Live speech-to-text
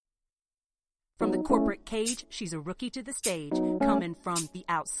From the corporate cage, she's a rookie to the stage, coming from the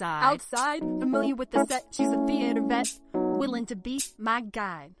outside. Outside, familiar with the set, she's a theater vet, willing to be my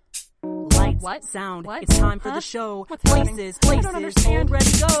guide. Lights, What? sound, What? it's time for Huh? the show. What's happening? Places, I don't understand. ready,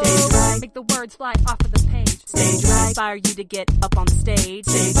 go. Stage right. Make the words fly off of the page. Stage right. Inspire you to get up on the stage.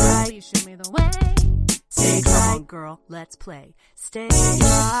 Stage right. Please show me the way. Stage right. Come on, girl, let's play. Stage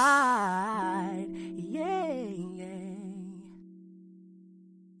right. Yeah.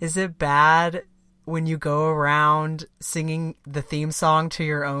 Is it bad when you go around singing the theme song to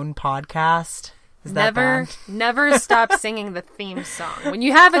your own podcast? Is that bad? Never stop singing the theme song. When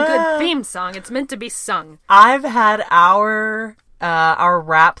you have a good theme song, it's meant to be sung. I've had our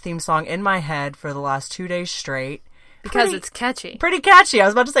rap theme song in my head for the last 2 days straight. Because it's catchy. Pretty catchy. I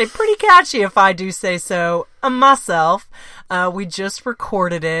was about to say pretty catchy if I do say so myself. We just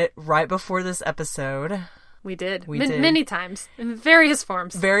recorded it right before this episode. We did. We did. Many times. In various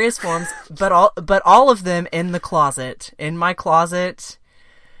forms. But all of them in the closet. In my closet.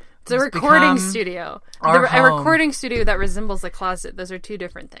 It's a recording become studio. our A home. recording studio that resembles a closet. Those are two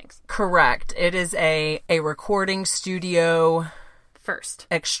different things. Correct. It is a recording studio First.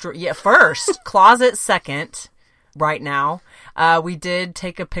 first. Closet second. Right now. We did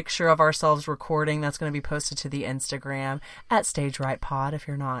take a picture of ourselves recording. That's going to be posted to the Instagram at Stage Right Pod. If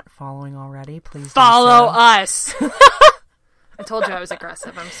you're not following already, please Follow do so. us. I told you I was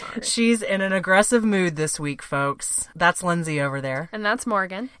aggressive. I'm sorry. She's in an aggressive mood this week, folks. That's Lindsay over there. And that's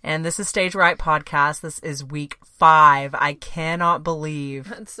Morgan. And this is Stage Right Podcast. This is week 5. I cannot believe.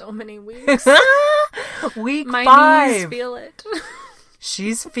 That's so many weeks. Week My 5. knees feel it.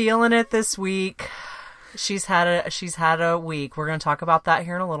 She's feeling it this week. She's had a week. We're going to talk about that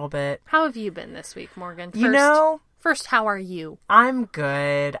here in a little bit. How have you been this week, Morgan? First, how are you? I'm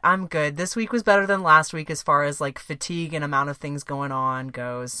good. This week was better than last week as far as like fatigue and amount of things going on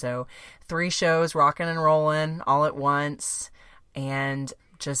goes. So 3 shows rocking and rolling all at once and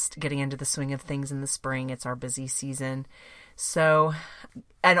just getting into the swing of things in the spring. It's our busy season. So,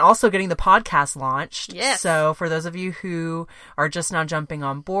 and also getting the podcast launched. Yes. So for those of you who are just now jumping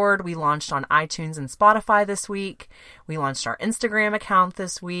on board, we launched on iTunes and Spotify this week. We launched our Instagram account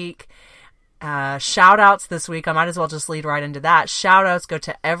this week. Shout outs this week. I might as well just lead right into that. Shout outs go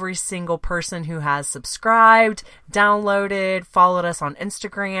to every single person who has subscribed, downloaded, followed us on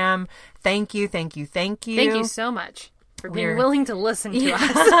Instagram. Thank you. Thank you so much for being willing to listen to us.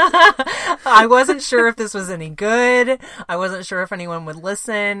 I wasn't sure if this was any good. I wasn't sure if anyone would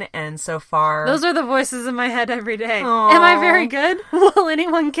listen. And so far... Those are the voices in my head every day. Aww. Am I very good? Will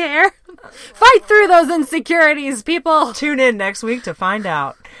anyone care? Fight through those insecurities, people. Tune in next week to find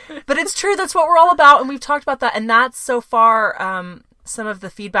out. But it's true. That's what we're all about. And we've talked about that. And that's so far... some of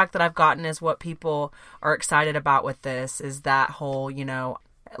the feedback that I've gotten is what people are excited about with this is that whole,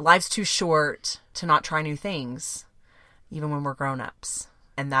 life's too short to not try new things. Even when we're grown-ups.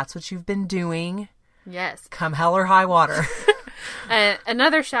 And that's what you've been doing. Yes. Come hell or high water.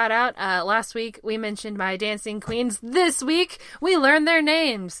 Another shout out. Last week we mentioned my dancing queens. This week we learned their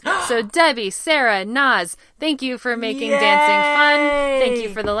names. So Debbie, Sarah, Naz, thank you for making dancing fun. Thank you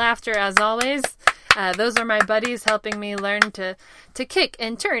for the laughter as always. Those are my buddies helping me learn to kick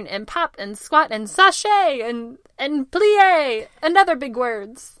and turn and pop and squat and sashay and plie and other big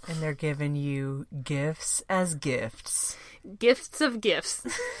words. And they're giving you gifts as gifts. Gifts of gifts.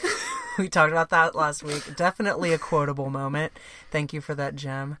 We talked about that last week. Definitely a quotable moment. Thank you for that,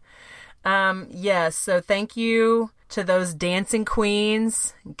 Gem. Yes, so thank you to those dancing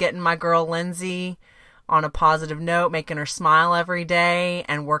queens, getting my girl Lindsay on a positive note, making her smile every day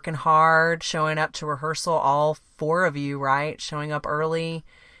and working hard, showing up to rehearsal, all 4 of you, right? Showing up early.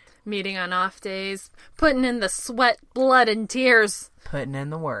 Meeting on off days, putting in the sweat, blood, and tears. Putting in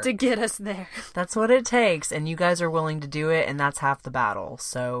the work. To get us there. That's what it takes, and you guys are willing to do it, and that's half the battle.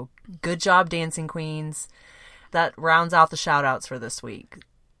 So, good job, Dancing Queens. That rounds out the shout-outs for this week.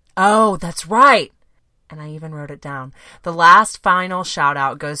 Oh, that's right! And I even wrote it down. The last final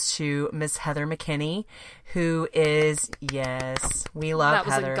shout-out goes to Miss Heather McKinney, who is, yes, we love Heather.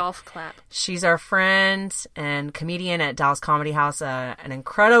 That was a golf clap. She's our friend and comedian at Dallas Comedy House, an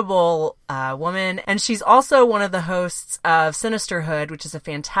incredible woman. And she's also one of the hosts of Sinisterhood, which is a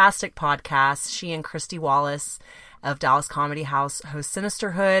fantastic podcast. She and Christy Wallace of Dallas Comedy House host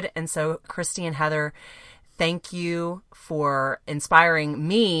Sinisterhood. And so Christy and Heather, thank you for inspiring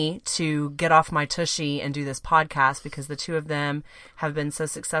me to get off my tushy and do this podcast because the 2 of them have been so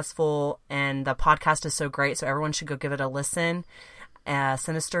successful and the podcast is so great. So everyone should go give it a listen.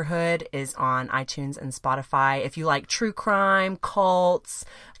 Sinisterhood is on iTunes and Spotify. If you like true crime, cults,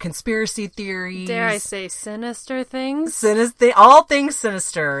 conspiracy theories, Dare I say sinister things? All things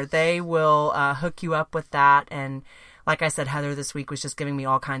sinister, they will hook you up with that. And like I said, Heather this week was just giving me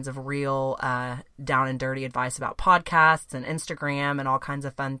all kinds of real down and dirty advice about podcasts and Instagram and all kinds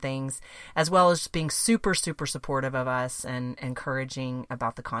of fun things, as well as just being super, super supportive of us and encouraging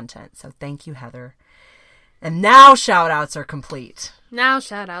about the content. So thank you, Heather. And now shout-outs are complete. Now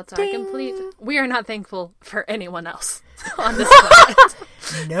shout-outs are complete. We are not thankful for anyone else on this planet.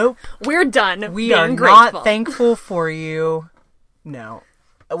 Nope. We're done. We are grateful. not thankful for you. No.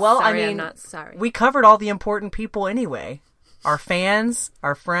 Well, Sorry, I mean, I'm not sorry. We covered all the important people anyway. Our fans,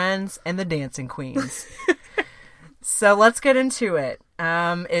 our friends, and the dancing queens. So let's get into it.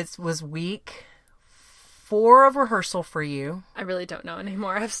 It was week 4 of rehearsal for you. I really don't know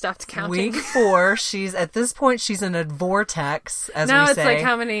anymore. I've stopped counting. Week 4. At this point, she's in a vortex, as now we it's say. like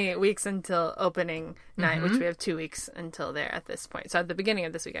how many weeks until opening night, which we have 2 weeks until there at this point. So at the beginning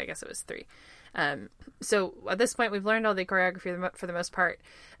of this week, I guess it was 3. So at this point, we've learned all the choreography for the most part,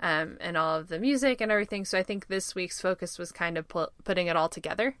 and all of the music and everything. So I think this week's focus was kind of putting it all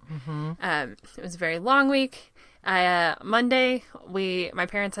together. It was a very long week. Monday, my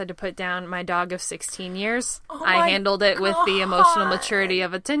parents had to put down my dog of 16 years. I handled it with the emotional maturity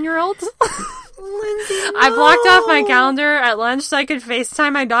of a 10-year-old. Lindsay, no. I blocked off my calendar at lunch so I could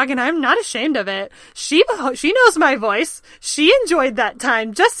FaceTime my dog, and I'm not ashamed of it. She knows my voice. She enjoyed that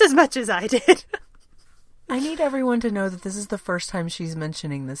time just as much as I did. I need everyone to know that this is the first time she's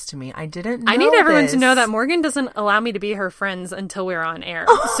mentioning this to me. I didn't know I need everyone this. to know that Morgan doesn't allow me to be her friends until we're on air.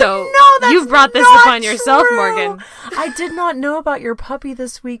 Oh, so no, that's you've brought this not upon yourself, true. Morgan. I did not know about your puppy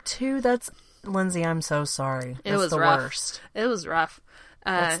this week, too. Lindsay, I'm so sorry. It was the rough. Worst. It was rough.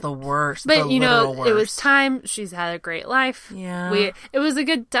 That's the worst. But, the you know, literal it was worst. time. She's had a great life. Yeah. It was a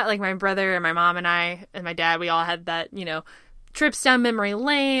good, like, my brother and my mom and I and my dad, we all had that, you know, trips down memory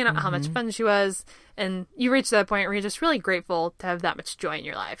lane, how much fun she was. And you reach that point where you're just really grateful to have that much joy in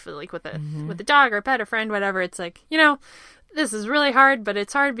your life. Like with a dog or a pet or friend, whatever. It's like, you know, this is really hard, but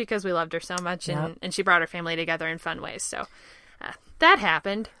it's hard because we loved her so much and she brought her family together in fun ways. So that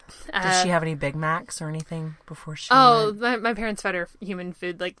happened. Did she have any Big Macs or anything before she went? My parents fed her human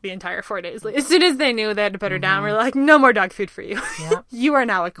food like the entire 4 days. As soon as they knew they had to put her down, we were like, no more dog food for you. Yep. You are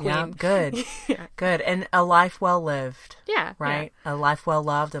now a queen. Yeah, good. Yeah. Good. And a life well lived. Yeah. Right? Yeah. A life well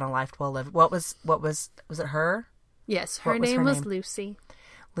loved and a life well lived. Was it her? Yes, her name was Lucy.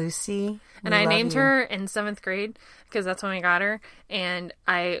 Lucy. And I named her in 7th grade because that's when we got her. And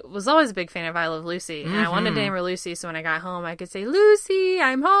I was always a big fan of I Love Lucy. And I wanted to name her Lucy so when I got home I could say, Lucy,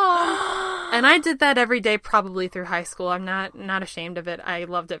 I'm home. And I did that every day probably through high school. I'm not ashamed of it. I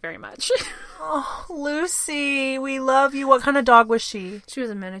loved it very much. Oh, Lucy, we love you. What kind of dog was she? She was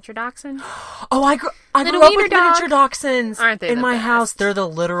a miniature dachshund. Oh, I grew up with miniature dachshunds. Aren't they in the my best? house? They're the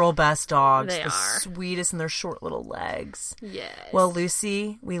literal best dogs. They the are. Sweetest, and their short little legs. Yes. Well,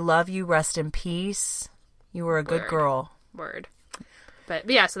 Lucy, we love you. Rest in peace. You were a good girl. Word. But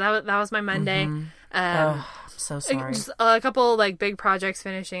yeah, so that was my Monday. I'm so sorry. Just a couple like big projects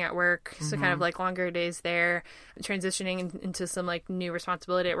finishing at work, so kind of like longer days there, transitioning into some like new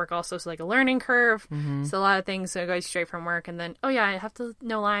responsibility at work also, so like a learning curve. So a lot of things, so going straight from work, and then I have to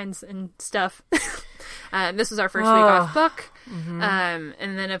know lines and stuff. This was our first week off book, and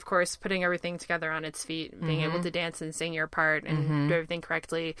then of course putting everything together on its feet, being able to dance and sing your part and do everything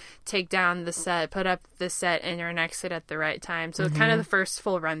correctly, take down the set, put up the set and your next set at the right time. So kind of the first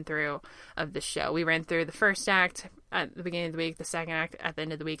full run through of the show. We ran through the first act at the beginning of the week, the second act at the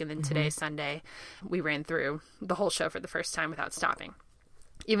end of the week, and then today, Sunday, we ran through the whole show for the first time without stopping.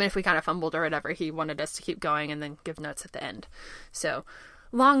 Even if we kind of fumbled or whatever, he wanted us to keep going and then give notes at the end. So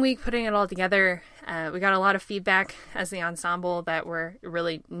long week putting it all together. We got a lot of feedback as the ensemble that we're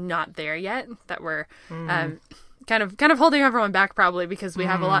really not there yet, that we're kind of holding everyone back probably because we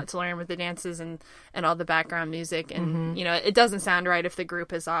have a lot to learn with the dances and all the background music. And, you know, it doesn't sound right if the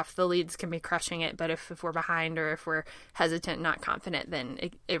group is off. The leads can be crushing it, but if we're behind or if we're hesitant, not confident, then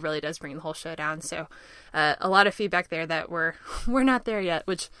it really does bring the whole show down. So a lot of feedback there that we're not there yet,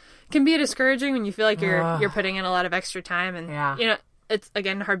 which can be discouraging when you feel like you're putting in a lot of extra time. And, you know, it's,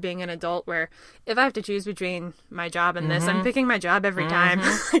 again, hard being an adult where if I have to choose between my job and this, I'm picking my job every time.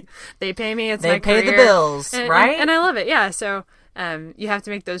 They pay me. It's my career. They pay the bills, right? And I love it. Yeah. So you have to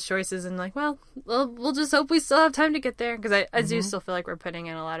make those choices and like, well, we'll just hope we still have time to get there. Because I do still feel like we're putting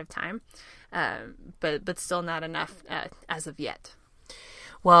in a lot of time, but still not enough as of yet.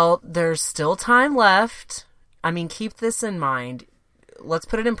 Well, there's still time left. I mean, keep this in mind. Let's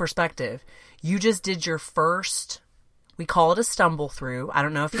put it in perspective. You just did your first We call it a stumble through. I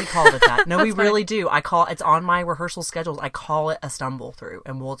don't know if we called it that. No, we really do. It's on my rehearsal schedules. I call it a stumble through,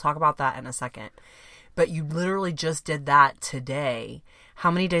 and we'll talk about that in a second. But you literally just did that today.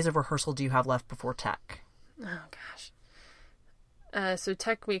 How many days of rehearsal do you have left before tech? Oh, gosh. So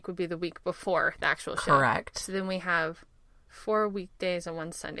tech week would be the week before the actual show. Correct. So then we have 4 weekdays and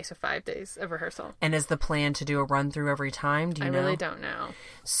 1 Sunday, so 5 days of rehearsal. And is the plan to do a run through every time? Do you know? I really don't know.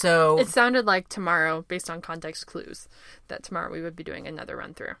 So it sounded like tomorrow, based on context clues, that tomorrow we would be doing another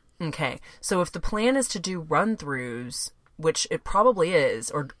run through. Okay. So if the plan is to do run throughs, which it probably is,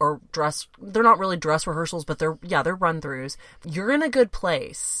 or dress, they're not really dress rehearsals, but they're run throughs, you're in a good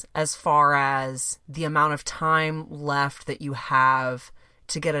place as far as the amount of time left that you have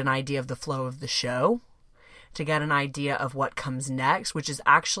to get an idea of the flow of the show, to get an idea of what comes next, which is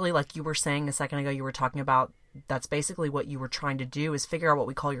actually, like you were saying a second ago, you were talking about, that's basically what you were trying to do, is figure out what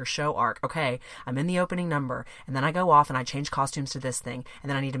we call your show arc. Okay, I'm in the opening number, and then I go off and I change costumes to this thing, and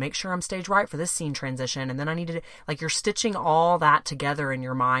then I need to make sure I'm stage right for this scene transition, and then I need to, like, you're stitching all that together in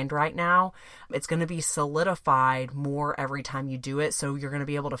your mind right now. It's going to be solidified more every time you do it, so you're going to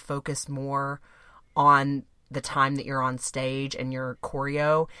be able to focus more on the time that you're on stage and your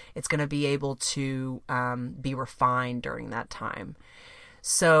choreo. It's going to be able to be refined during that time.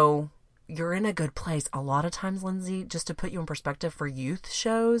 So you're in a good place. A lot of times, Lindsay, just to put you in perspective for youth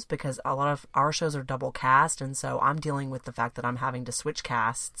shows, because a lot of our shows are double cast, and so I'm dealing with the fact that I'm having to switch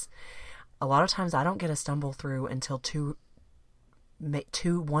casts. A lot of times I don't get a stumble through until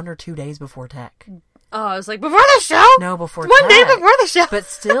 1 or 2 days before tech. Oh, I was like, before the show? No, before One day before the show. But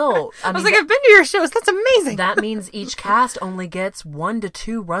still, I was like, I've been to your shows. That's amazing. That means each cast only gets 1 to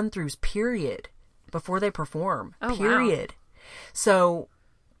 2 run-throughs, period, before they perform, period. Wow. So,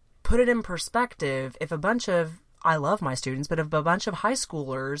 put it in perspective, if a bunch of, I love my students, but if a bunch of high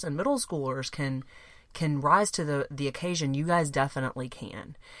schoolers and middle schoolers can rise to the occasion, you guys definitely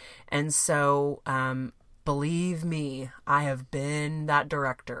can. And so, believe me, I have been that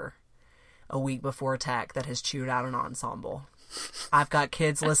director a week before tech that has chewed out an ensemble. I've got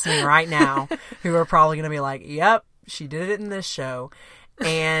kids listening right now who are probably going to be like, yep, she did it in this show.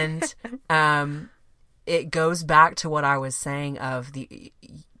 And it goes back to what I was saying of the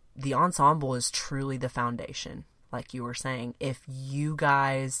ensemble is truly the foundation. Like you were saying, if you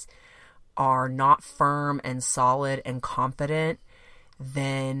guys are not firm and solid and confident,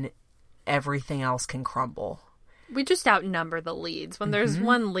 then everything else can crumble. We just outnumber the leads. When there's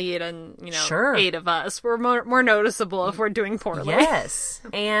one lead and, sure, 8 of us, we're more noticeable if we're doing poorly. Yes.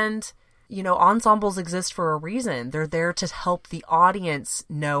 And, ensembles exist for a reason. They're there to help the audience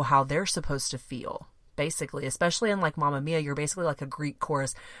know how they're supposed to feel, basically. Especially in, like, Mamma Mia, you're basically like a Greek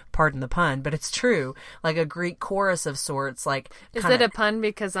chorus, pardon the pun, but it's true. Like a Greek chorus of sorts. Like, is it a pun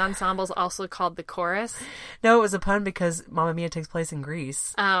because ensemble's also called the chorus? No, it was a pun because Mamma Mia takes place in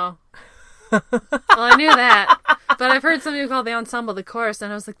Greece. Oh. Well, I knew that, but I've heard some people call the ensemble the chorus,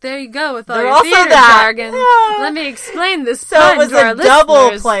 and I was like, there you go with all your theater jargon. Yeah. Let me explain this pun to our listeners. So it was a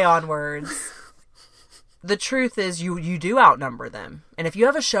double play on words. The truth is you do outnumber them. And if you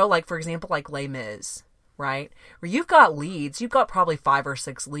have a show like, for example, like Les Mis, right, where you've got leads, you've got probably 5 or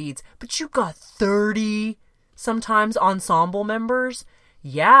 6 leads, but you've got 30 sometimes ensemble members,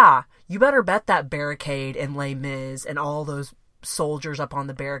 yeah, you better bet that barricade in Les Mis and all those soldiers up on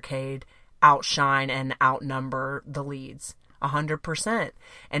the barricade outshine and outnumber the leads 100%.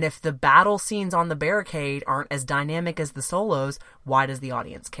 And if the battle scenes on the barricade aren't as dynamic as the solos, why does the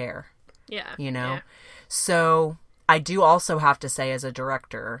audience care? Yeah. Yeah. So I do also have to say as a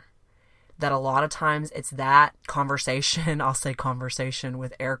director that a lot of times it's that conversation, I'll say conversation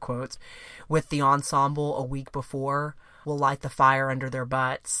with air quotes, with the ensemble a week before will light the fire under their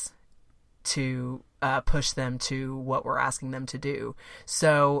butts to push them to what we're asking them to do.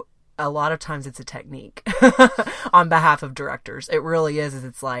 So a lot of times it's a technique on behalf of directors. It really is.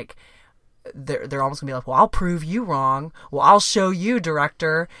 It's like they're almost gonna be like, well, I'll prove you wrong. Well, I'll show you,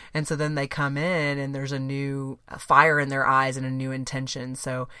 director. And so then they come in and there's a new fire in their eyes and a new intention.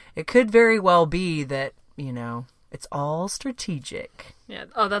 So it could very well be that, it's all strategic. Yeah.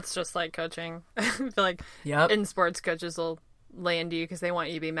 Oh, that's just like coaching. I feel like in sports, coaches will lay into you because they want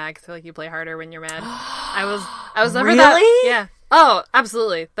you to be mad because like you play harder when you're mad. I was never really? that. Yeah. Oh,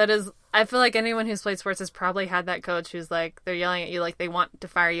 absolutely. That is. I feel like anyone who's played sports has probably had that coach who's like they're yelling at you like they want to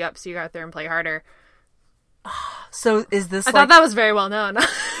fire you up so you go out there and play harder. So is this? I thought that was very well known.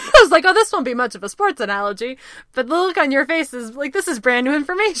 I was like, oh, this won't be much of a sports analogy, but the look on your face is like, this is brand new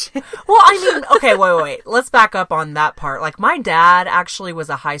information. Well, I mean, okay, wait. Let's back up on that part. Like, my dad actually was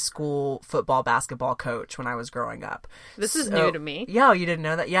a high school football basketball coach when I was growing up. This is new to me. Yeah, you didn't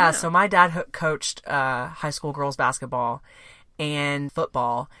know that? Yeah, so my dad coached high school girls basketball and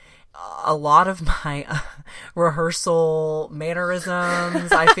football. A lot of my rehearsal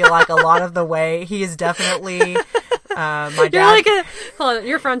mannerisms, I feel like a lot of the way he is definitely my dad. Hold on,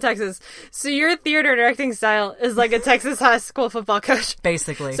 you're from Texas, so your theater directing style is like a Texas high school football coach,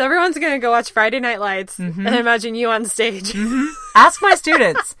 basically. So everyone's gonna go watch Friday Night Lights and imagine you on stage. Ask my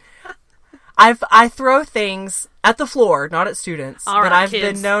students. I throw things at the floor, not at students, all right, but I've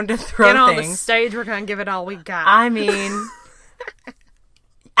kids, been known to throw get on things. the stage. We're gonna give it all we got. I mean.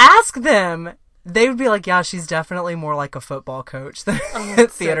 Ask them. They would be like, yeah, she's definitely more like a football coach than a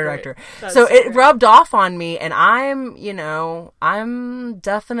theater director. So it rubbed off on me, and I'm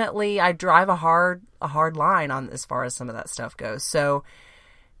definitely, I drive a hard line on as far as some of that stuff goes. So,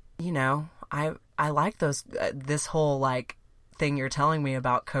 I like this whole like thing you're telling me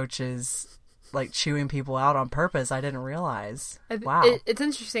about coaches like chewing people out on purpose. I didn't realize. Wow. It's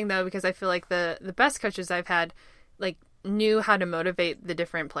interesting though, because I feel like the best coaches I've had, like, knew how to motivate the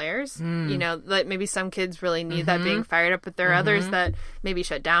different players. Like maybe some kids really need that being fired up, but there are others that maybe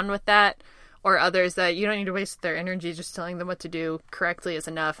shut down with that, or others that you don't need to waste their energy. Just telling them what to do correctly is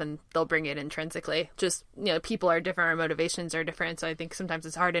enough, and they'll bring it intrinsically. Just, people are different, our motivations are different, so I think sometimes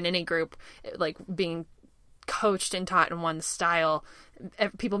it's hard in any group, like being coached and taught in one style.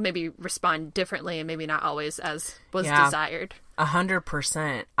 People maybe respond differently, and maybe not always as was desired.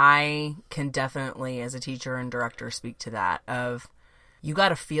 100%. I can definitely, as a teacher and director, speak to that. Of you got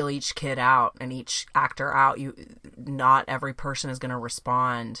to feel each kid out and each actor out. Not every person is going to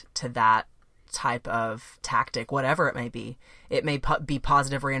respond to that type of tactic, whatever it may be. It may be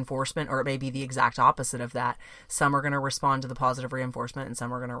positive reinforcement, or it may be the exact opposite of that. Some are going to respond to the positive reinforcement, and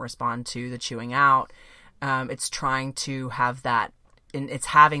some are going to respond to the chewing out. It's trying to have that, and it's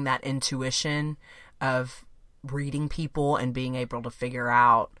having that intuition of reading people and being able to figure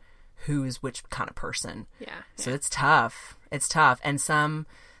out who's which kind of person. Yeah. So it's tough. It's tough. And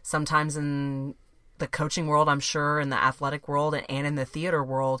sometimes in the coaching world, I'm sure, in the athletic world and in the theater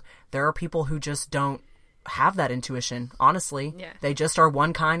world, there are people who just don't have that intuition, honestly. Yeah. They just are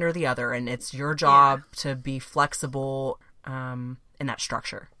one kind or the other, and it's your job to be flexible in that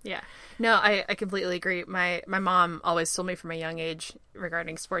structure. Yeah. No, I completely agree. My mom always told me from a young age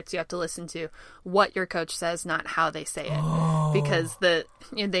regarding sports, you have to listen to what your coach says, not how they say it. Because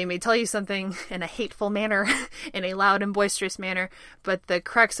they may tell you something in a hateful manner, in a loud and boisterous manner, but the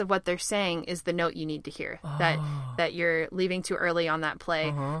crux of what they're saying is the note you need to hear. That you're leaving too early on that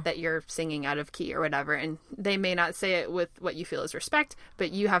play, that you're singing out of key or whatever. And they may not say it with what you feel is respect,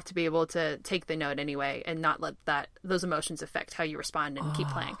 but you have to be able to take the note anyway and not let those emotions affect how you respond and keep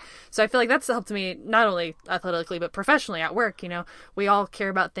playing. So I feel like that's helped me not only athletically but professionally at work. We all care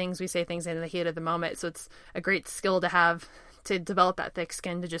about things, we say things in the heat of the moment, so it's a great skill to have, to develop that thick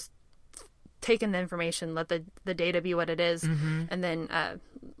skin, to just take in the information, let the data be what it is, and then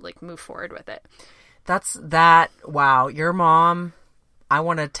move forward with it. Wow, your mom, I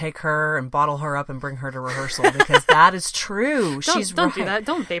want to take her and bottle her up and bring her to rehearsal, because that is true. Don't do that.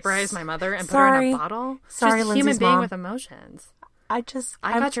 Don't vaporize my mother and put her in a bottle. Sorry, She's a human being with emotions. I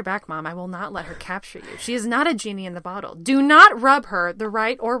got your back, Mom. I will not let her capture you. She is not a genie in the bottle. Do not rub her the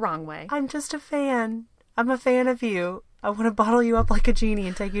right or wrong way. I'm just a fan. I'm a fan of you. I want to bottle you up like a genie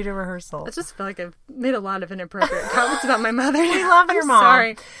and take you to rehearsal. I just feel like I've made a lot of inappropriate comments about my mother. We love your mom.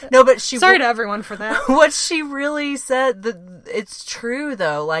 Sorry. No, but sorry to everyone for that. What she really said, it's true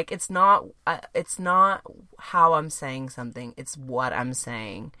though. Like, it's not how I'm saying something. It's what I'm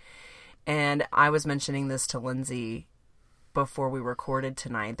saying. And I was mentioning this to Lindsay before we recorded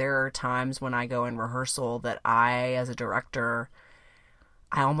tonight. There are times when I go in rehearsal that I, as a director,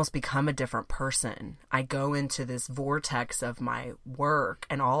 I almost become a different person. I go into this vortex of my work,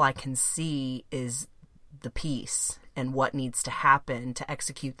 and all I can see is the piece and what needs to happen to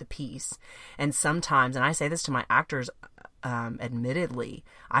execute the piece. And sometimes, and I say this to my actors, admittedly,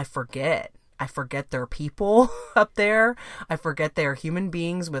 I forget they're people up there. I forget they're human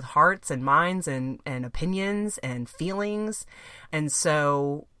beings with hearts and minds and opinions and feelings. And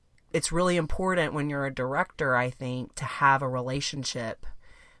so it's really important when you're a director, I think, to have a relationship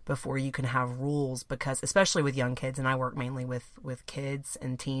before you can have rules, because especially with young kids, and I work mainly with kids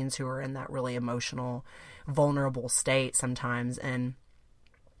and teens who are in that really emotional, vulnerable state sometimes, and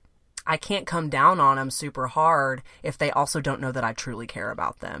I can't come down on them super hard if they also don't know that I truly care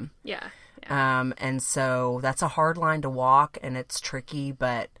about them. Yeah. And so that's a hard line to walk, and it's tricky,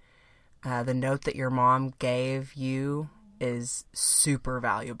 but the note that your mom gave you is super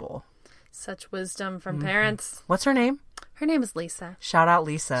valuable. Such wisdom from parents. What's her name? Her name is Lisa. Shout out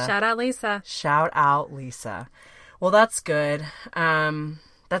Lisa. Shout out Lisa. Shout out Lisa. Well, that's good.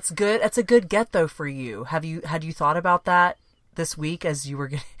 That's good. That's a good get though for you. Had you thought about that this week as you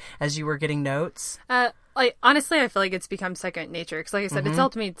were getting notes? Like honestly, I feel like it's become second nature because, like I said, it's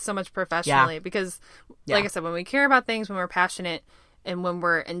helped me so much professionally. Because, like I said, when we care about things, when we're passionate, and when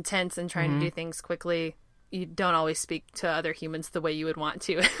we're intense and trying to do things quickly, you don't always speak to other humans the way you would want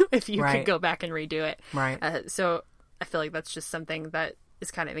to if you could go back and redo it. Right. So I feel like that's just something that is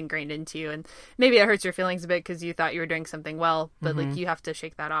kind of ingrained into you, and maybe it hurts your feelings a bit because you thought you were doing something well, but like you have to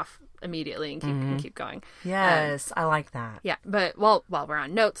shake that off immediately and keep going. Yes, I like that. Yeah, but while we're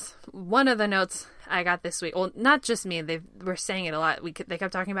on notes, one of the notes I got this week, well, not just me, they were saying it a lot. They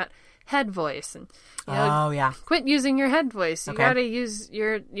kept talking about head voice and quit using your head voice. You got to use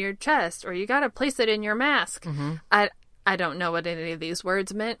your chest, or you got to place it in your mask. I don't know what any of these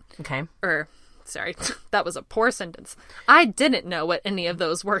words meant. Okay. Sorry, that was a poor sentence. I didn't know what any of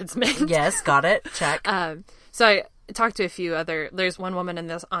those words meant. Yes, got it. Check. So I talked to a few there's one woman in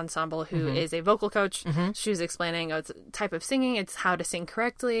this ensemble who is a vocal coach. She was explaining, it's a type of singing, it's how to sing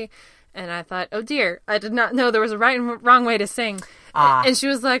correctly. And I thought, oh dear, I did not know there was a right and wrong way to sing. And she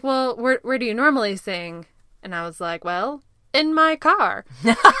was like, well, where do you normally sing? And I was like, well, in my car.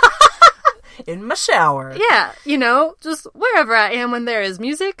 In my shower. Yeah, just wherever I am when there is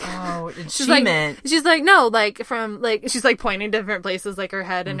music. Oh, and she's like, no, like from like, she's like pointing to different places, like her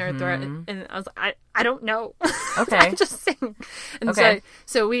head and her throat, and I was like, I don't know. Okay. I just sing. And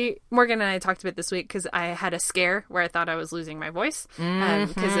so Morgan and I talked a bit this week because I had a scare where I thought I was losing my voice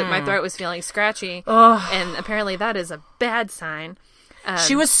because my throat was feeling scratchy, and apparently that is a bad sign.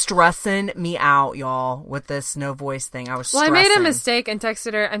 She was stressing me out, y'all, with this no voice thing. I was stressing. Well, I made a mistake and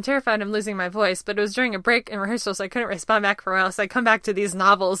texted her, I'm terrified I'm losing my voice, but it was during a break in rehearsal, so I couldn't respond back for a while, so I come back to these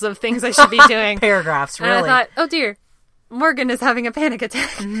novels of things I should be doing. Paragraphs, really. And I thought, oh dear, Morgan is having a panic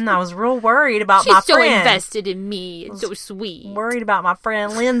attack. I was real worried about my friend. She's so invested in me. It's so sweet. Worried about my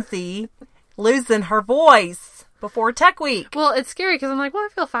friend Lindsay losing her voice before Tech Week. Well, it's scary because I'm like, well, I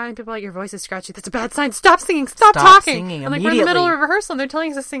feel fine. People are like, your voice is scratchy. That's a bad sign. Stop singing. Stop talking. Singing I'm like, we're in the middle of rehearsal and they're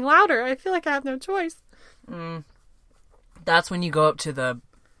telling us to sing louder. I feel like I have no choice. That's when you go up to the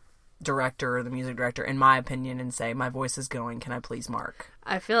director or the music director, in my opinion, and say, my voice is going. Can I please mark?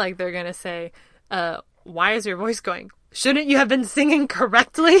 I feel like they're going to say, why is your voice going? Shouldn't you have been singing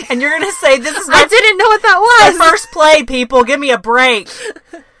correctly? And you're going to say, this is I didn't know what that was. My first play, people. Give me a break.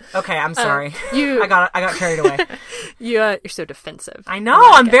 Okay, I'm sorry. I got carried away. You're so defensive. I know.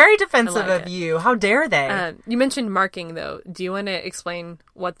 I'm very defensive of you. How dare they? You mentioned marking, though. Do you want to explain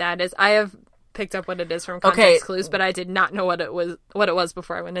what that is? I have picked up what it is from context clues, but I did not know what it was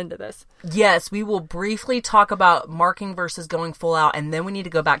before I went into this. Yes, we will briefly talk about marking versus going full out, and then we need to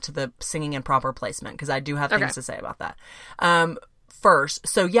go back to the singing in proper placement, because I do have things to say about that. First,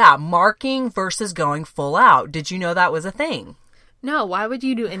 so yeah, marking versus going full out. Did you know that was a thing? No, why would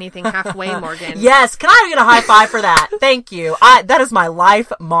you do anything halfway, Morgan? Yes, can I get a high five for that? Thank you. That is my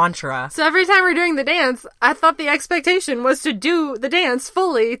life mantra. So every time we're doing the dance, I thought the expectation was to do the dance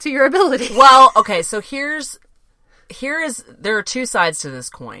fully to your ability. Well, okay, so there are two sides to this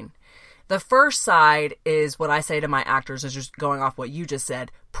coin. The first side is what I say to my actors, is just going off what you just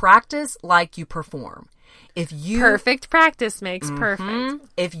said. Practice like you perform. Perfect practice makes perfect.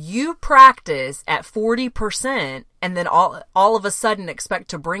 If you practice at 40% and then all of a sudden expect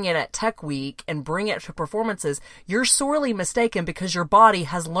to bring it at Tech Week and bring it to performances, you're sorely mistaken, because your body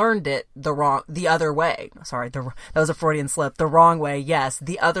has learned it the other way. Sorry, that was a Freudian slip. The wrong way, yes.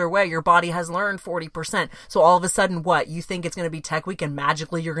 The other way, your body has learned 40%. So all of a sudden, what? You think it's going to be Tech Week and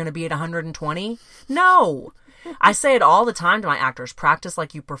magically you're going to be at 120? No. I say it all the time to my actors. Practice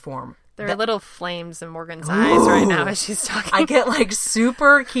like you perform. There are little flames in Morgan's eyes right now as she's talking. I get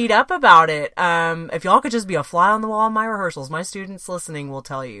super keyed up about it. If y'all could just be a fly on the wall in my rehearsals, my students listening will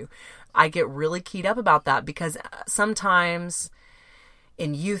tell you. I get really keyed up about that because sometimes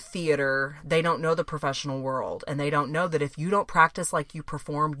in youth theater, they don't know the professional world, and they don't know that if you don't practice like you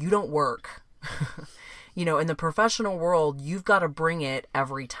perform, you don't work. In the professional world, you've got to bring it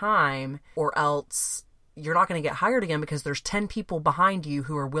every time, or else you're not going to get hired again, because there's 10 people behind you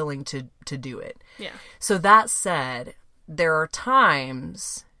who are willing to do it. Yeah. So that said, there are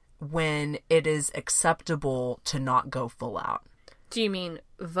times when it is acceptable to not go full out. Do you mean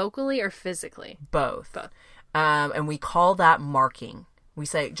vocally or physically? Both. And we call that marking. We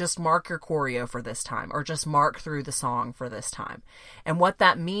say, just mark your choreo for this time, or just mark through the song for this time. And what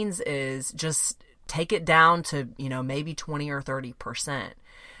that means is just take it down to, maybe 20 or 30%.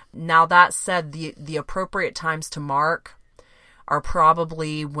 Now that said, the appropriate times to mark are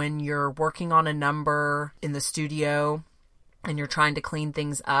probably when you're working on a number in the studio and you're trying to clean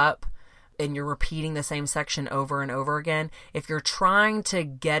things up and you're repeating the same section over and over again. If you're trying to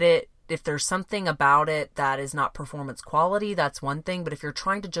get it, if there's something about it that is not performance quality, that's one thing. But if you're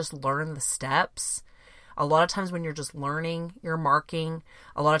trying to just learn the steps, a lot of times when you're just learning, you're marking.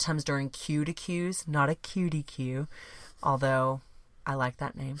 A lot of times during cue to cues, not a cutie cue, although I like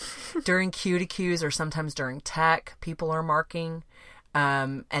that name. During cue to cues or sometimes during tech, people are marking.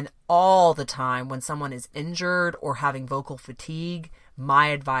 And all the time when someone is injured or having vocal fatigue, my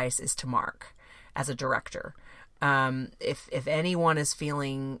advice is to mark as a director. If anyone is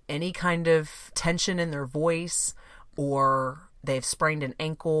feeling any kind of tension in their voice, or they've sprained an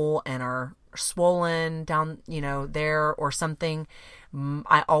ankle and are swollen down, there or something,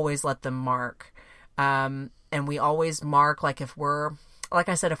 I always let them mark. And we always mark, like if we're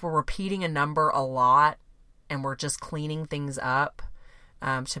repeating a number a lot and we're just cleaning things up,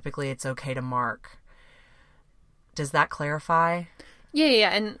 typically it's okay to mark. Does that clarify? Yeah,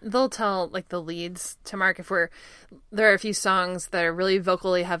 and they'll tell like the leads to mark if there are a few songs that are really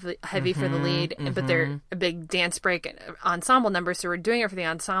vocally heavy for the lead, but they're a big dance break ensemble number, so we're doing it for the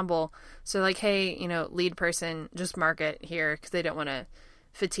ensemble. So like, hey, lead person, just mark it here because they don't want to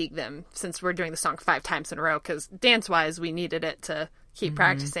fatigue them since we're doing the song 5 times in a row, because dance-wise we needed it to keep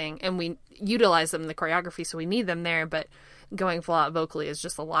practicing, and we utilize them in the choreography, so we need them there, but going full out vocally is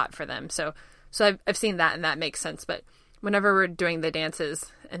just a lot for them. So I've seen that, and that makes sense. But whenever we're doing the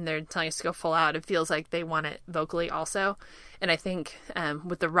dances and they're telling us to go full out, it feels like they want it vocally also. And I think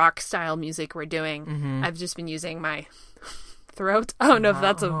with the rock style music we're doing, I've just been using my throat. I don't know if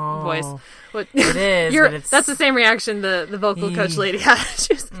that's a voice. But it is. That's the same reaction the vocal coach lady had.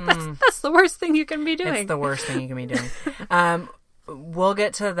 She was, that's the worst thing you can be doing. It's the worst thing you can be doing. We'll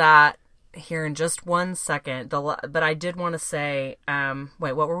get to that here in just one second. But I did want to say,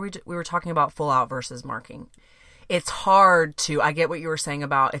 wait, what were we talking about? Full out versus marking. It's hard to, I get what you were saying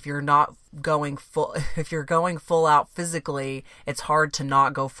about if you're going full out physically, it's hard to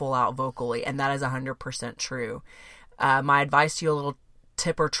not go full out vocally. And that is 100% true. My advice to you, a little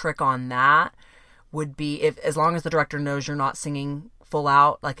tip or trick on that would be, as long as the director knows you're not singing full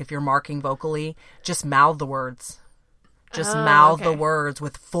out, like if you're marking vocally, just mouth the words. Just mouth the words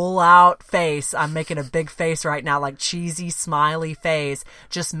with full out face. I'm making a big face right now, like cheesy, smiley face.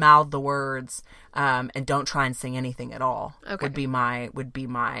 Just mouth the words, and don't try and sing anything at all. Okay. Would be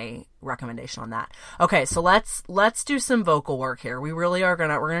my recommendation on that. Okay, so let's do some vocal work here. We really we're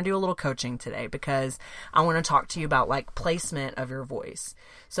gonna do a little coaching today, because I want to talk to you about like placement of your voice.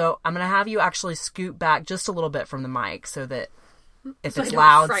 So I'm gonna have you actually scoot back just a little bit from the mic so that if it's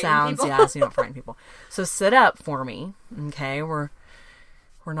loud sounds, so you don't frighten people. So sit up for me, okay? We're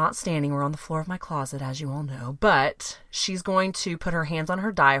not standing. We're on the floor of my closet, as you all know. But she's going to put her hands on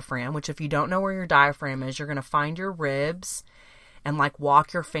her diaphragm, which if you don't know where your diaphragm is, you're going to find your ribs and like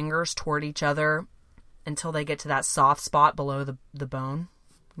walk your fingers toward each other until they get to that soft spot below the bone.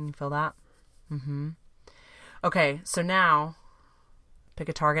 Can you feel that? Okay, so now pick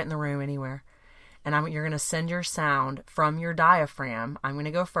a target in the room anywhere. And you're going to send your sound from your diaphragm. I'm going to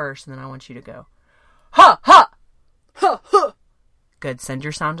go first, and then I want you to go, ha, ha, ha, ha. Good. Send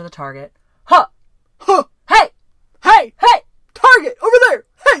your sound to the target. Ha, ha, hey, hey, hey, target over there,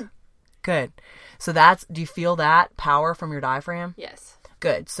 hey. Good. So do you feel that power from your diaphragm? Yes.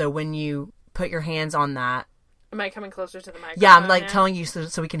 Good. So when you put your hands on that, am I coming closer to the microphone? Yeah, I'm like telling you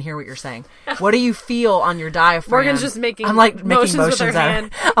so we can hear what you're saying. What do you feel on your diaphragm? Morgan's just making motions with her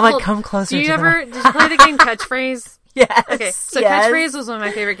hand. I'm like, come closer did you play the game Catchphrase? Yes. Okay, so Catchphrase was one of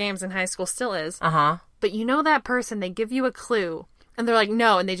my favorite games in high school, still is. But you know that person, they give you a clue, and they're like,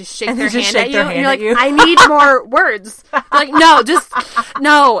 no, and they just shake their hand at you, and you're like, I need more words. They're like, no, just,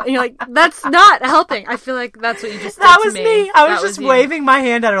 no. And you're like, that's not helping. I feel like that's what you just did That to was me. I was just you. waving my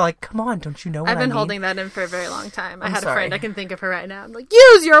hand at her like, come on, don't you know what I mean? I've been holding that in for a very long time. I had a friend, I can think of her right now. I'm like,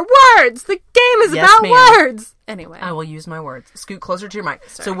 use your words! The game is about words! Anyway. I will use my words. Scoot closer to your mic.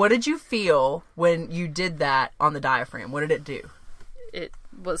 Sorry. So what did you feel when you did that on the diaphragm? What did it do? It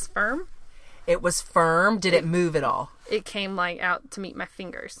was firm. It was firm. Did it move at all? It came like out to meet my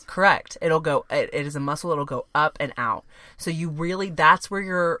fingers. Correct. It is a muscle. It'll go up and out. So that's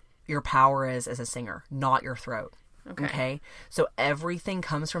where your power is as a singer, not your throat. Okay. So everything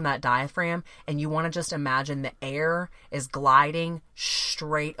comes from that diaphragm, and you want to just imagine the air is gliding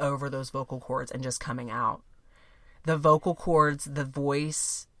straight over those vocal cords and just coming out. The vocal cords, the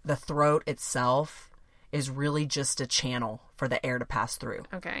voice, the throat itself is really just a channel for the air to pass through.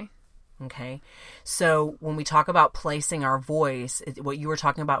 Okay. Okay. So when we talk about placing our voice, what you were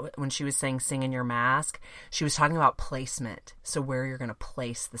talking about when she was saying sing in your mask, she was talking about placement. So where you're going to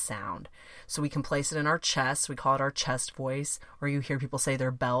place the sound. So we can place it in our chest. We call it our chest voice, or you hear people say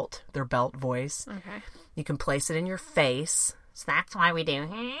their belt voice. Okay. You can place it in your face. So that's why we do.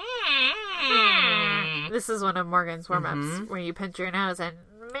 This is one of Morgan's warm-ups where you pinch your nose and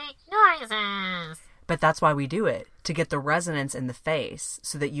make noises. But that's why we do it, to get the resonance in the face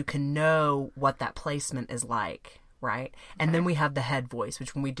so that you can know what that placement is like, right? And then we have the head voice,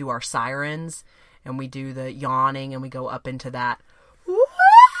 which when we do our sirens and we do the yawning and we go up into that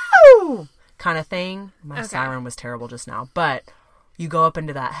woo kind of thing. My siren was terrible just now. But you go up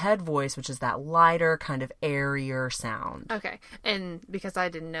into that head voice, which is that lighter, kind of airier sound. Okay. And because I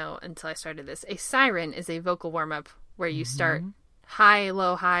didn't know until I started this, a siren is a vocal warm-up where you start high,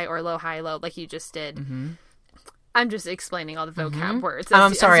 low, low, like you just did. I'm just explaining all the vocab words.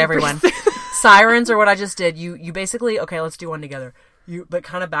 I'm sorry, everyone. Sirens are what I just did. You basically, okay, let's do one together. But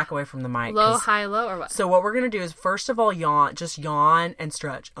kind of back away from the mic. Low, high, low, or what? So what we're going to do is, first of all, just yawn and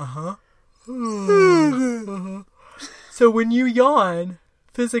stretch. So when you yawn,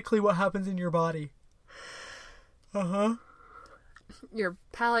 physically what happens in your body? Your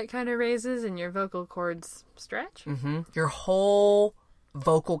palate kind of raises and your vocal cords stretch. Your whole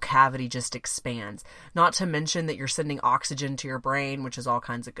vocal cavity just expands. Not to mention that you're sending oxygen to your brain, which is all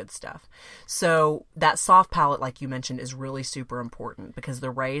kinds of good stuff. So that soft palate, like you mentioned, is really super important because the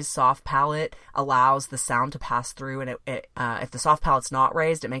raised soft palate allows the sound to pass through. And if the soft palate's not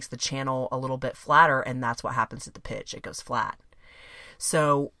raised, it makes the channel a little bit flatter, and that's what happens at the pitch. It goes flat.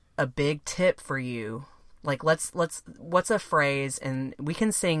 So a big tip for you, like what's a phrase, and we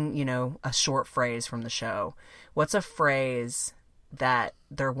can sing, a short phrase from the show. What's a phrase that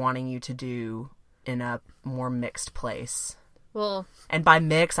they're wanting you to do in a more mixed place? Well, and by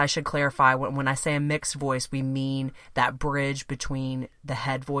mix, I should clarify, when I say a mixed voice, we mean that bridge between the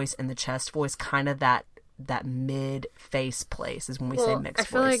head voice and the chest voice, kind of that mid face place is when we say mixed voice.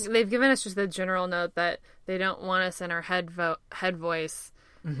 I feel like they've given us just the general note that they don't want us in our head voice.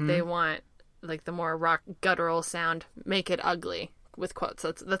 They want like the more rock guttural sound, make it ugly. With quotes,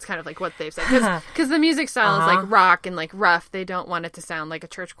 that's kind of like what they've said, because the music style is like rock and like rough. They don't want it to sound like a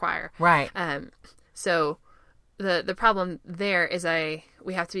church choir, right? So the problem there is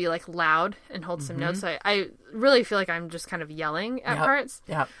we have to be like loud and hold some notes. So I really feel like I'm just kind of yelling at parts.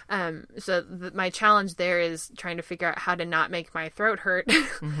 Yep. So my challenge there is trying to figure out how to not make my throat hurt.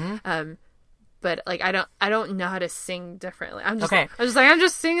 But like I don't know how to sing differently. I'm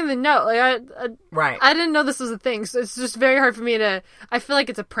just singing the note. Like right. I didn't know this was a thing, so it's just very hard for me to. I feel like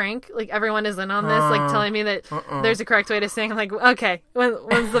it's a prank. Like everyone is in on this, like telling me that there's a correct way to sing. I'm like, okay,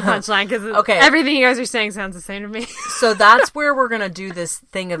 when's the punchline? Because everything you guys are saying sounds the same to me. So that's where we're gonna do this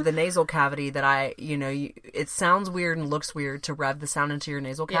thing of the nasal cavity. That it sounds weird and looks weird to rev the sound into your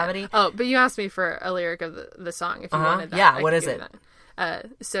nasal cavity. Oh, but you asked me for a lyric of the song if you wanted that. Yeah, what is it?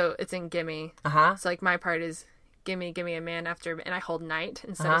 So it's in Gimme. So like my part is gimme a man after, and I hold night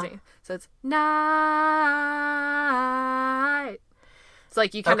instead of singing. So it's night. It's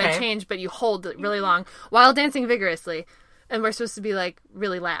like you kind of change, but you hold it really long while dancing vigorously, and we're supposed to be like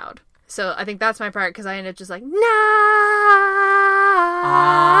really loud. So I think that's my part because I end up just like night.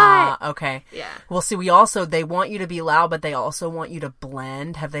 Okay. Yeah. Well, see, they want you to be loud, but they also want you to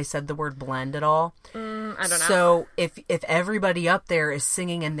blend. Have they said the word blend at all? I don't know. So if everybody up there is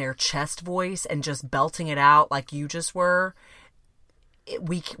singing in their chest voice and just belting it out like you just were,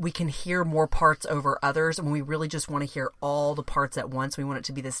 we can hear more parts over others, and we really just want to hear all the parts at once. We want it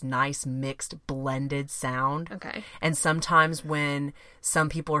to be this nice mixed blended sound. Okay. And sometimes when some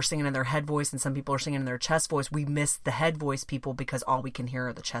people are singing in their head voice and some people are singing in their chest voice, we miss the head voice people because all we can hear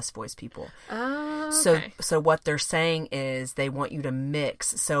are the chest voice people. Oh, okay. So what they're saying is they want you to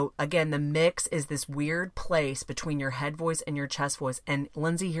mix. So again, the mix is this weird place between your head voice and your chest voice. And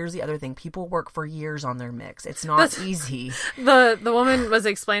Lindsay, here's the other thing. People work for years on their mix. It's not easy. The woman was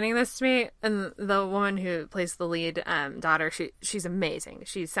explaining this to me, and the woman who plays the lead daughter, she's amazing.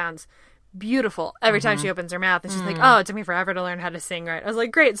 She sounds beautiful every time she opens her mouth, and she's like, oh, it took me forever to learn how to sing right. I was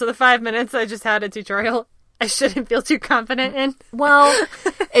like, great, so the 5 minutes I just had a tutorial I shouldn't feel too confident in. Well,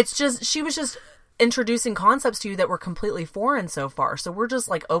 it's just, she was just introducing concepts to you that were completely foreign so far. So we're just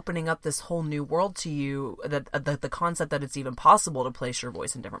like opening up this whole new world to you, the concept that it's even possible to place your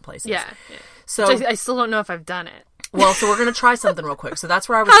voice in different places. Yeah. So I still don't know if I've done it. Well, so we're going to try something real quick. So that's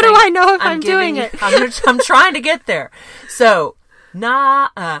where I was How saying, do I know if I'm doing it? I'm trying to get there. So,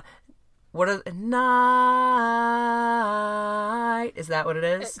 What is night? Is that what it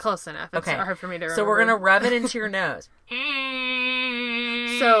is? Close enough. It's hard for me to remember. So we're going to rev it into your nose. So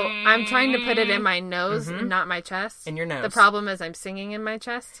I'm trying to put it in my nose and not my chest. In your nose. The problem is I'm singing in my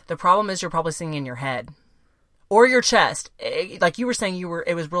chest. The problem is you're probably singing in your head. Or your chest. Like you were saying,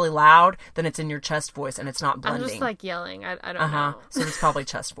 it was really loud, then it's in your chest voice and it's not blending. I'm just like yelling. I don't know. So it's probably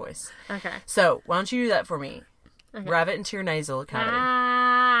chest voice. Okay. So why don't you do that for me? Okay. Rev it into your nasal cavity.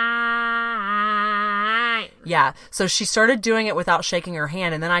 Yeah. So she started doing it without shaking her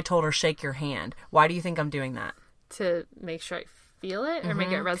hand, and then I told her, shake your hand. Why do you think I'm doing that? To make sure I feel it or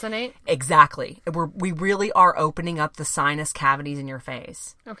make it resonate? Exactly. We really are opening up the sinus cavities in your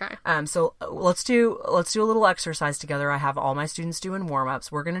face. Okay. So let's do a little exercise together. I have all my students doing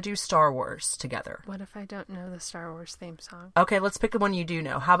warm-ups. We're going to do Star Wars together. What if I don't know the Star Wars theme song? Okay, let's pick the one you do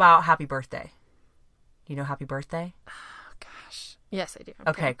know. How about Happy Birthday? You know Happy Birthday? Oh, gosh. Yes, I do.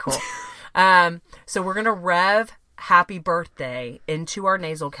 Okay, cool. So we're going to rev Happy Birthday into our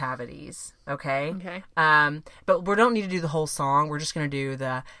nasal cavities, okay? Okay. But we don't need to do the whole song. We're just going to do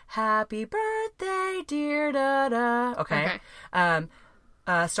the Happy Birthday, dear da-da, okay?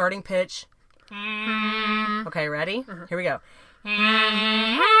 Starting pitch. Okay, ready? Here we go.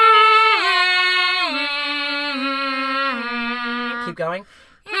 Keep going.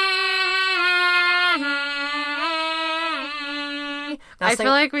 I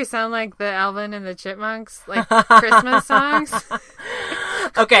feel like we sound like the Alvin and the Chipmunks, like Christmas songs.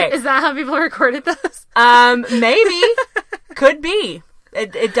 Okay. Is that how people recorded those? Maybe. Could be.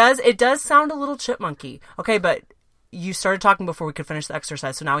 It does sound a little chipmunky. Okay, but you started talking before we could finish the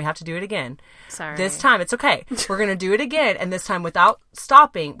exercise, so now we have to do it again. Sorry. This time, it's okay. We're going to do it again, and this time without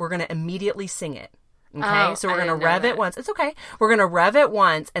stopping, we're going to immediately sing it. Okay, so we're going to rev it once. It's okay. We're going to rev it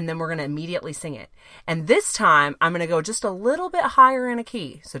once, and then we're going to immediately sing it. And this time, I'm going to go just a little bit higher in a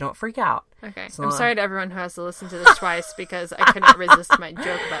key, so don't freak out. Okay. So, I'm sorry to everyone who has to listen to this twice because I couldn't resist my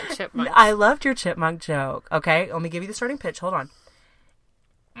joke about chipmunks. I loved your chipmunk joke. Okay, let me give you the starting pitch. Hold on.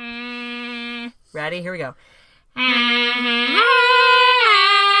 Ready? Here we go.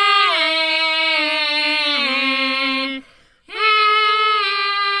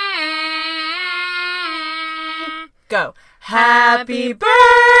 Go. Happy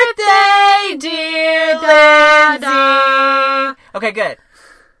birthday, dear Lindsay. Okay, good.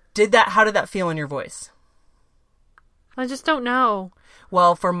 How did that feel in your voice? I just don't know.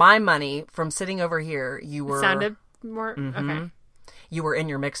 Well, for my money, from sitting over here, you were... It sounded more... Okay. You were in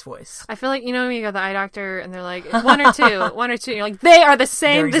your mixed voice. I feel like, you know, when you go to the eye doctor and they're like, one or two. You're like, they are the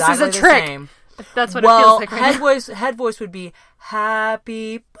same. They're this exactly is a trick. Same. That's what it feels like right now. Head voice would be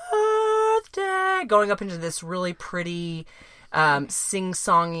happy birthday, going up into this really pretty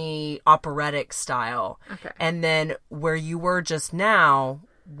sing-songy operatic style. Okay. And then where you were just now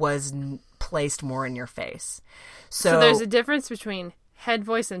was placed more in your face. So there's a difference between head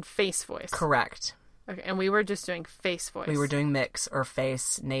voice and face voice. Correct. Okay, and we were just doing face voice. We were doing mix or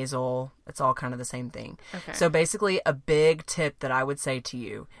face, nasal. It's all kind of the same thing. Okay. So basically, a big tip that I would say to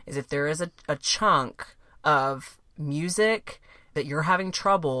you is if there is a chunk of music that you're having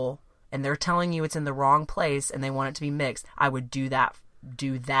trouble and they're telling you it's in the wrong place and they want it to be mixed, I would do that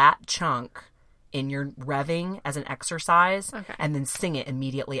chunk in your revving as an exercise, okay, and then sing it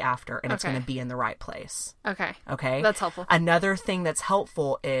immediately after, and it's going to be in the right place. Okay. Okay? That's helpful. Another thing that's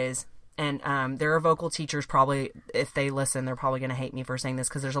helpful is... And there are vocal teachers probably, if they listen, they're probably going to hate me for saying this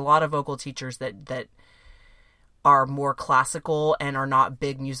because there's a lot of vocal teachers that are more classical and are not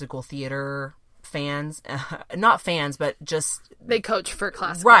big musical theater fans. Not fans, but just... They coach for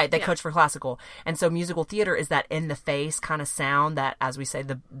classical. Right, they coach for classical. And so musical theater is that in-the-face kind of sound that, as we say,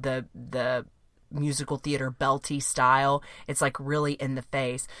 the musical theater belty style. It's like really in the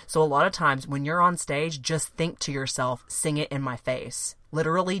face. So a lot of times when you're on stage, just think to yourself, sing it in my face.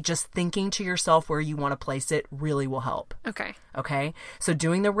 Literally just thinking to yourself where you want to place it really will help. Okay. Okay. So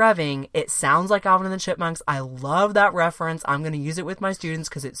doing the revving, it sounds like Alvin and the Chipmunks. I love that reference. I'm going to use it with my students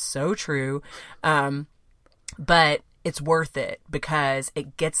because it's so true. But it's worth it because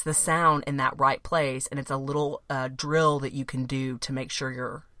it gets the sound in that right place. And it's a little drill that you can do to make sure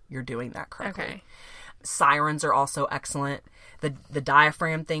you're doing that correctly. Okay. Sirens are also excellent. The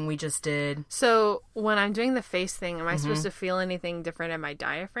diaphragm thing we just did. So when I'm doing the face thing, am I supposed to feel anything different in my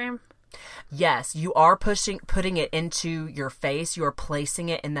diaphragm? Yes, you are putting it into your face. You are placing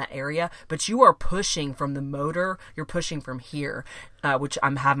it in that area, but you are pushing from the motor. You're pushing from here, which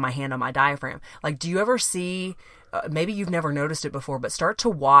I'm having my hand on my diaphragm. Like, do you ever see, maybe you've never noticed it before, but start to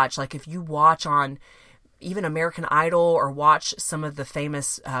watch, like if you watch on even American Idol or watch some of the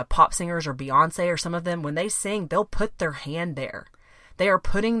famous pop singers or Beyonce or some of them, when they sing, they'll put their hand there. They are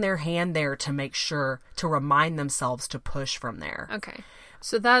putting their hand there to make sure, to remind themselves to push from there. Okay.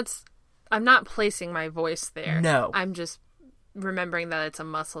 So I'm not placing my voice there. No. I'm just remembering that it's a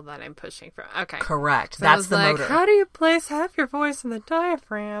muscle that I'm pushing from. Okay. Correct. So That's the motor. How do you place half your voice in the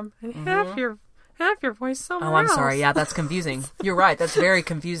diaphragm and half your voice somewhere else? I'm sorry. Yeah, that's confusing. You're right. That's very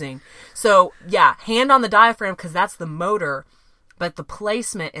confusing. So, yeah, hand on the diaphragm because that's the motor, but the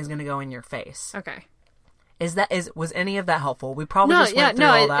placement is going to go in your face. Okay. Was any of that helpful? We probably just went through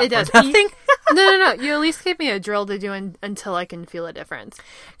all that it does. for nothing. No. You at least gave me a drill to do until I can feel a difference.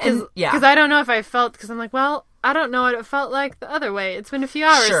 Because I don't know if I felt, because I'm like, well, I don't know what it felt like the other way. It's been a few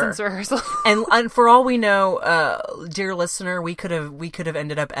hours Sure. since rehearsal. and for all we know, dear listener, we could have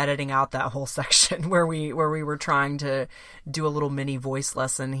ended up editing out that whole section where we were trying to do a little mini voice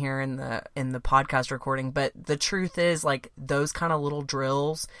lesson here in the podcast recording. But the truth is, like, those kind of little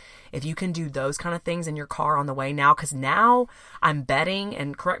drills, if you can do those kind of things in your car on the way now, because now I'm betting,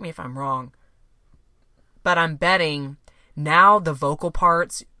 and correct me if I'm wrong, but I'm betting now the vocal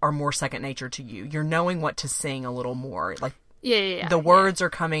parts are more second nature to you. You're knowing what to sing a little more. Like, yeah. the words are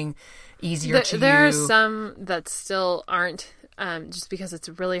coming easier to you. There are some that still aren't, just because it's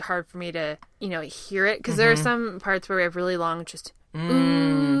really hard for me to, hear it. Because there are some parts where we have really long, just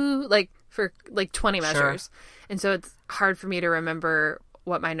ooh, like for like 20 measures, and so it's hard for me to remember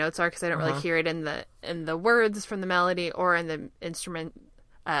what my notes are because I don't really hear it in the words from the melody or in the instrument,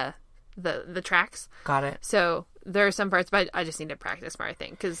 the tracks. Got it. So there are some parts, but I just need to practice more, I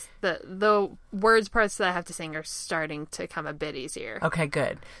think, because the words parts that I have to sing are starting to come a bit easier. Okay,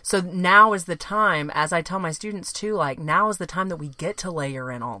 good. So now is the time, as I tell my students too, like, now is the time that we get to layer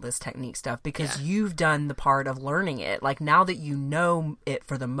in all this technique stuff because you've done the part of learning it. Like, now that you know it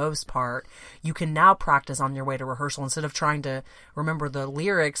for the most part, you can now practice on your way to rehearsal instead of trying to remember the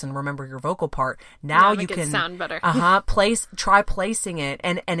lyrics and remember your vocal part. Now you can sound better. Try placing it,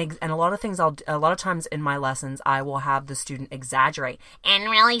 and a lot of things. A lot of times in my lessons, I will have the student exaggerate and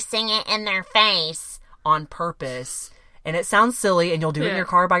really sing it in their face on purpose. And it sounds silly, and you'll do it in your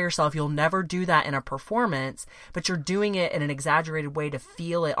car by yourself. You'll never do that in a performance, but you're doing it in an exaggerated way to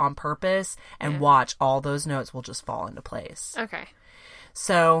feel it on purpose, and watch, all those notes will just fall into place. Okay.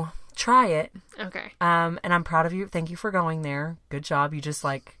 So try it. Okay. And I'm proud of you. Thank you for going there. Good job. You just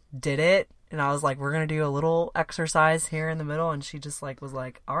did it. And I was like, we're going to do a little exercise here in the middle. And she just was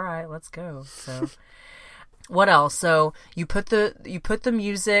like, all right, let's go. So what else? So you put the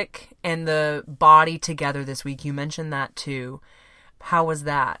music and the body together this week. You mentioned that too. How was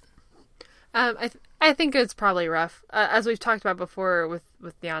that? I think it's probably rough. As we've talked about before with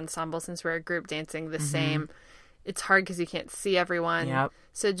the ensemble, since we're a group dancing the same, it's hard because you can't see everyone. Yep.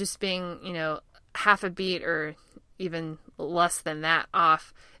 So just being, half a beat or even less than that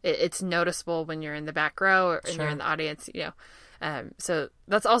off, it's noticeable when you're in the back row and you're in the audience, so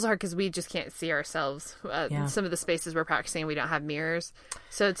that's also hard because we just can't see ourselves. Some of the spaces we're practicing, we don't have mirrors.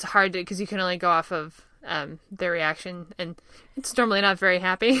 So it's hard because you can only go off of their reaction, and it's normally not very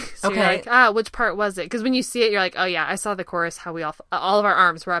happy. So you're like, which part was it? Because when you see it, you're like, oh yeah, I saw the chorus, how we all of our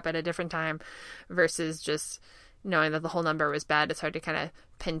arms were up at a different time, versus just knowing that the whole number was bad. It's hard to kind of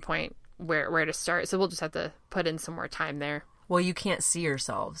pinpoint where to start. So we'll just have to put in some more time there. Well, you can't see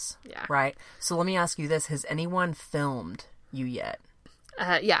yourselves. Yeah. Right? So let me ask you this. Has anyone filmed you yet?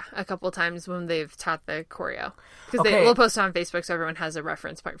 A couple of times when they've taught the choreo. Because we'll post it on Facebook so everyone has a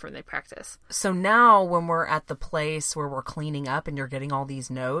reference point for when they practice. So now when we're at the place where we're cleaning up and you're getting all these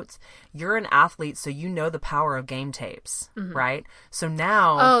notes, you're an athlete, so you know the power of game tapes, right? So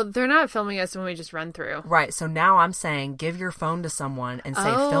now... Oh, they're not filming us when we just run through. Right. So now I'm saying give your phone to someone and say,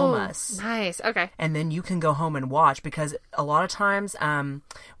 film us. Nice. Okay. And then you can go home and watch, because a lot of times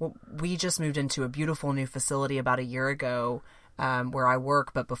we just moved into a beautiful new facility about a year ago, where I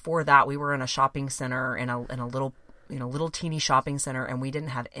work, but before that we were in a shopping center, in a little teeny shopping center, and we didn't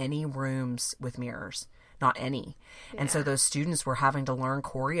have any rooms with mirrors, not any. And so those students were having to learn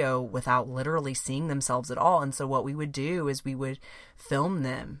choreo without literally seeing themselves at all. And so what we would do is we would film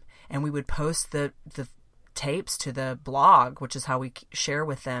them, and we would post the tapes to the blog, which is how we share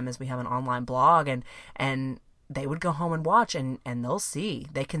with them, as we have an online blog, and they would go home and watch, and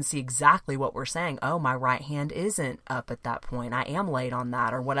they can see exactly what we're saying. Oh, my right hand isn't up at that point. I am late on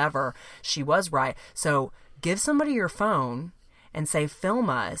that, or whatever. She was right. So give somebody your phone and say, film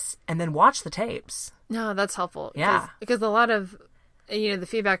us, and then watch the tapes. No, that's helpful. Yeah. Because a lot of, the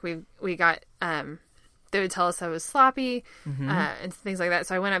feedback we got, they would tell us I was sloppy, and things like that.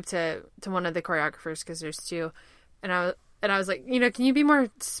 So I went up to one of the choreographers, because there's two, and I was like, can you be more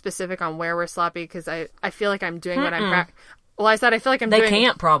specific on where we're sloppy? Because I feel like I'm doing what I'm... Well, I said I feel like I'm doing... They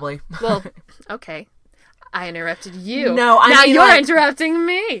can't, probably. Well, okay. I interrupted you. No, I now mean, you're like- interrupting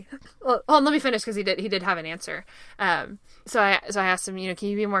me. Well, hold on, let me finish because he did have an answer. So I asked him, can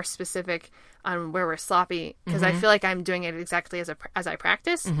you be more specific on where we're sloppy? Because I feel like I'm doing it exactly as I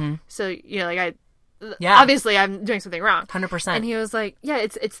practice. So obviously I'm doing something wrong. 100%. And he was like, yeah,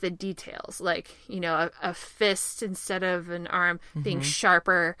 it's the details, like a fist instead of an arm being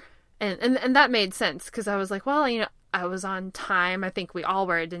sharper, and that made sense because I was like, well, I was on time. I think we all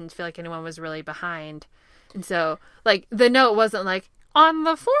were. It didn't feel like anyone was really behind, and so like the note wasn't like, on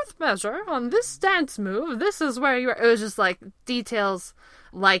the fourth measure on this dance move, this is where you are. It was just like details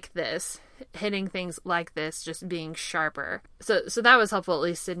like this, hitting things like this, just being sharper. So that was helpful, at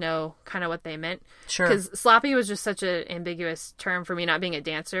least to know kind of what they meant. Sure. Because sloppy was just such an ambiguous term for me, not being a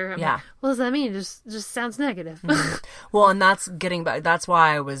dancer. I'm Yeah. like, what does that mean? It just sounds negative. Well, and that's getting back. That's what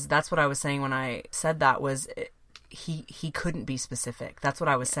I was saying when I said that was he couldn't be specific. That's what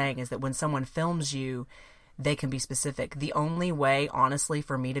I was saying, is that when someone films you, they can be specific. The only way, honestly,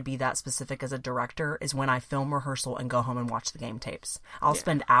 for me to be that specific as a director is when I film rehearsal and go home and watch the game tapes. I'll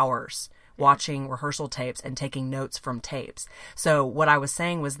spend hours watching rehearsal tapes and taking notes from tapes. So what I was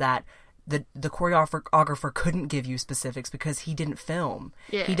saying was that the choreographer couldn't give you specifics because he didn't film.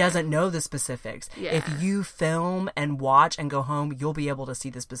 Yeah. He doesn't know the specifics. Yeah. If you film and watch and go home, you'll be able to see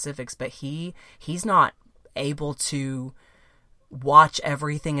the specifics. But he's not able to watch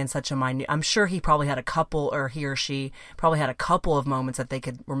everything in such a minute. I'm sure he probably had a couple, or he or she probably had a couple of moments that they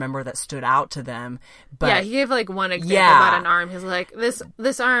could remember that stood out to them. But yeah, he gave like one example Yeah. about an arm. He's like,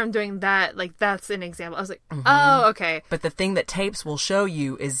 this arm doing that, like that's an example. I was like, oh, okay. But the thing that tapes will show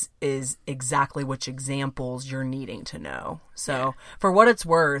you is exactly which examples you're needing to know. So for what it's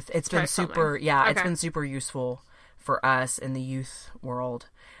worth, it's been Try super, something. it's Okay. been super useful for us in the youth world.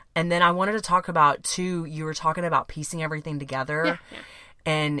 And then I wanted to talk about too, you were talking about piecing everything together. Yeah.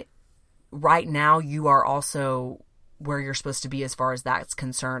 And right now you are also where you're supposed to be as far as that's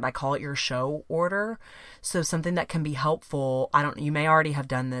concerned. I call it your show order. So something that can be helpful, you may already have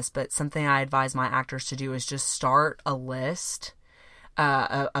done this, but something I advise my actors to do is just start a list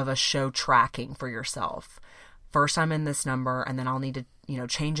of a show tracking for yourself. First, I'm in this number, and then I'll need to,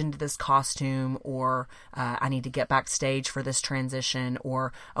 change into this costume, or I need to get backstage for this transition,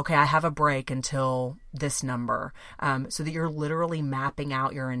 or, okay, I have a break until this number. So that you're literally mapping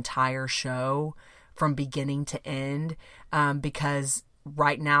out your entire show from beginning to end, because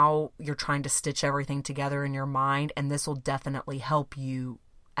right now you're trying to stitch everything together in your mind, and this will definitely help you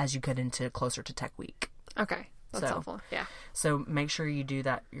as you get into closer to Tech Week. Okay. That's So- helpful. Yeah. So make sure you do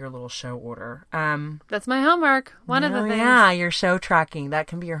that, your little show order. That's my homework. One of the things. Yeah, your show tracking. That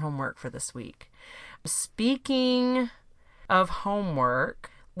can be your homework for this week. Speaking of homework,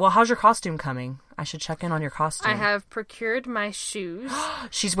 well, how's your costume coming? I should check in on your costume. I have procured my shoes.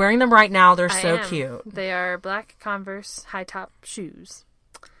 She's wearing them right now. They're I so am. cute. They are black Converse high top shoes.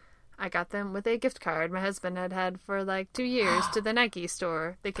 I got them with a gift card my husband had for like 2 years to the Nike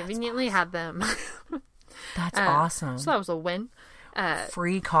store. They conveniently had them. That's awesome. So that was a win.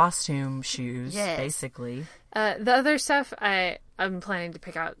 Free costume shoes, Yes. basically. The other stuff I'm planning to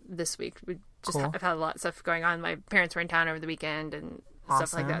pick out this week. I've had a lot of stuff going on. My parents were in town over the weekend and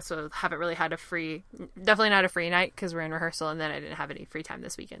stuff like Awesome. that. So haven't really had definitely not a free night because we're in rehearsal, and then I didn't have any free time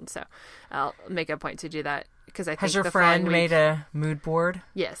this weekend. So I'll make a point to do that because I think Has your the friend following week- made a mood board?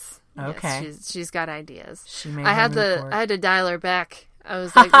 Yes. Okay. Yes, she's got ideas. She made I a had mood board. I had to dial her back. I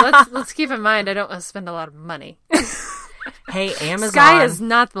was like, let's keep in mind I don't want to spend a lot of money. Hey, Amazon. Sky is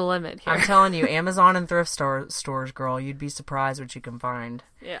not the limit here. I'm telling you, Amazon and thrift stores, girl, you'd be surprised what you can find.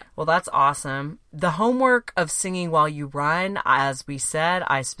 Yeah. Well, that's awesome. The homework of singing while you run, as we said,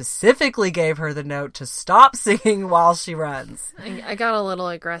 I specifically gave her the note to stop singing while she runs. I got a little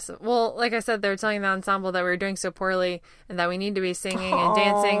aggressive. Well, like I said, they were telling the ensemble that we were doing so poorly and that we need to be singing and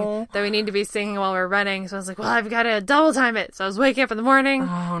dancing, that we need to be singing while we're running. So I was like, well, I've got to double time it. So I was waking up in the morning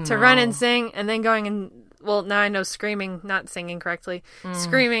to run and sing, and then going and, well, now I know screaming, not singing correctly,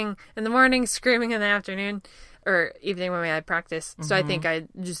 screaming in the morning, screaming in the afternoon or evening when we had practice. So I think I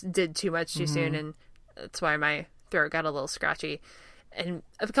just did too much too soon, and that's why my throat got a little scratchy. And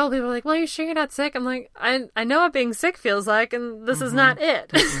a couple people were like, well, are you sure you're not sick? I'm like, I know what being sick feels like, and this is not it.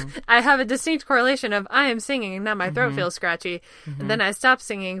 I have a distinct correlation of I am singing and now my throat feels scratchy. And then I stop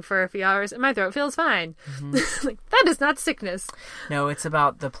singing for a few hours and my throat feels fine. Like, that is not sickness. No, it's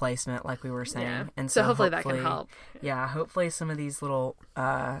about the placement, like we were saying. Yeah. And So hopefully that can help. Yeah, hopefully some of these little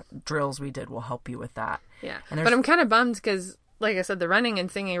drills we did will help you with that. Yeah. And there's- But I'm kind of bummed because, like I said, the running and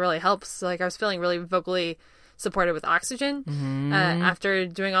singing really helps. So, like, I was feeling really vocally supported with oxygen after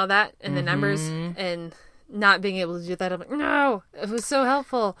doing all that and the numbers. And not being able to do that, I'm like, no, it was so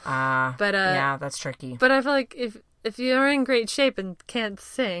helpful. But yeah, that's tricky. But I feel like if you're in great shape and can't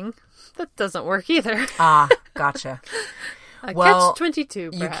sing, that doesn't work either. Gotcha. Catch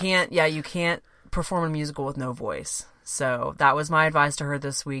 22, perhaps. You can't perform a musical with no voice. So that was my advice to her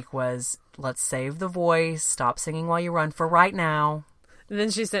this week was, let's save the voice, stop singing while you run for right now. And then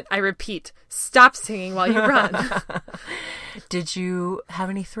she said, I repeat, stop singing while you run. Did you have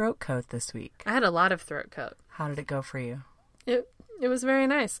any throat coat this week? I had a lot of throat coat. How did it go for you? It was very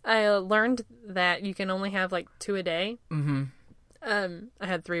nice. I learned that you can only have like 2 a day. Mm-hmm. I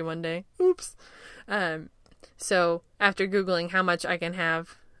had 3 one day. Oops. So after Googling how much I can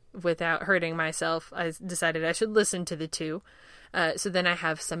have without hurting myself, I decided I should listen to the 2. So then I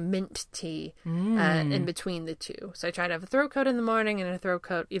have some mint tea in between the 2. So I try to have a throat coat in the morning and a throat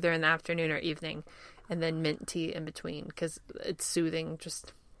coat either in the afternoon or evening, and then mint tea in between because it's soothing,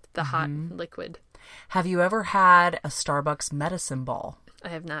 just the hot liquid. Have you ever had a Starbucks medicine ball? I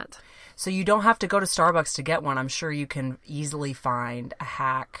have not. So you don't have to go to Starbucks to get one. I'm sure you can easily find a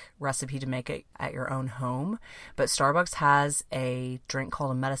hack recipe to make it at your own home. But Starbucks has a drink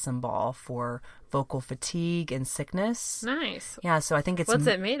called a medicine ball for vocal fatigue and sickness. Nice. Yeah, so I think it's... What's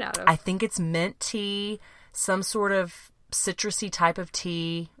it made out of? I think it's mint tea, some sort of citrusy type of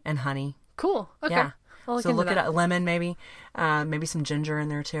tea, and honey. Cool. Okay. Yeah. I'll So look into at lemon, maybe some ginger in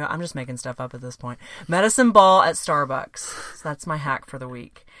there too. I'm just making stuff up at this point. Medicine ball at Starbucks. So that's my hack for the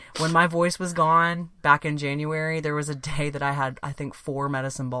week. When my voice was gone back in January, there was a day that I had, I think, 4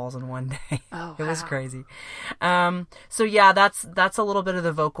 medicine balls in one day. Oh, It was wow. crazy. So yeah, that's a little bit of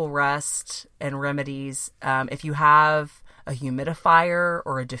the vocal rest and remedies. If you have a humidifier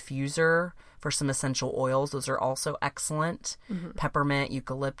or a diffuser for some essential oils, those are also excellent. Peppermint,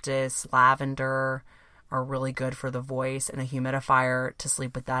 eucalyptus, lavender are really good for the voice, and a humidifier to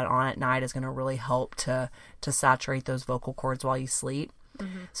sleep with that on at night is going to really help to saturate those vocal cords while you sleep.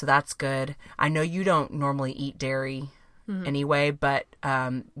 So that's good. I know you don't normally eat dairy anyway, but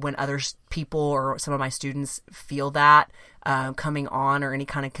when other people or some of my students feel that coming on or any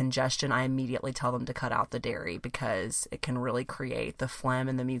kind of congestion, I immediately tell them to cut out the dairy because it can really create the phlegm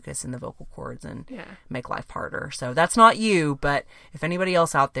and the mucus in the vocal cords and make life harder. So that's not you, but if anybody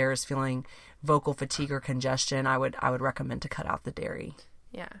else out there is feeling vocal fatigue or congestion, I would recommend to cut out the dairy.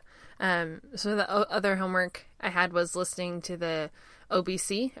 Yeah. So the other homework I had was listening to the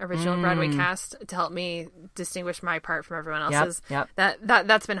OBC, original Broadway cast, to help me distinguish my part from everyone else's. Yep.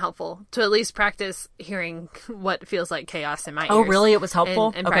 That's been helpful to at least practice hearing what feels like chaos in my ears. Oh, really? It was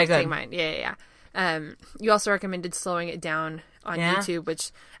helpful? And Okay, practicing good. mine. Yeah. You also recommended slowing it down on YouTube,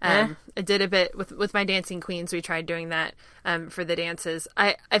 which I did a bit with my Dancing Queens. We tried doing that for the dances.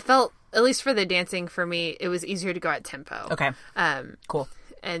 I felt, at least for the dancing, for me, it was easier to go at tempo. Okay. Cool.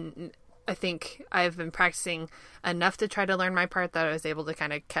 And I think I've been practicing enough to try to learn my part that I was able to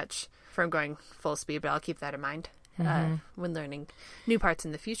kind of catch from going full speed, but I'll keep that in mind when learning new parts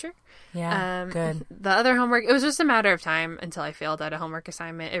in the future. Yeah, good. The other homework, it was just a matter of time until I failed at a homework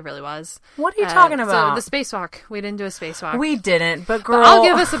assignment. It really was. What are you talking about? So the spacewalk. We didn't do a spacewalk. We didn't, but girl... But I'll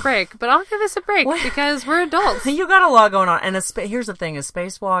give us a break because we're adults. You got a lot going on. And here's the thing, a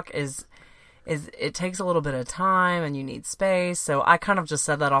spacewalk is it takes a little bit of time and you need space. So I kind of just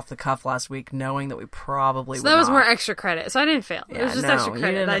said that off the cuff last week, knowing that we probably would that was not. more extra credit. So I didn't fail. It was just extra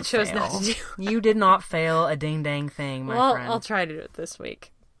credit that I chose not to do. You did not fail a dang thing, my friend. I'll try to do it this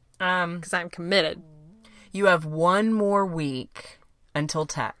week. Because I'm committed. You have one more week until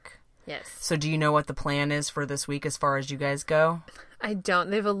tech. Yes. So do you know what the plan is for this week as far as you guys go? I don't.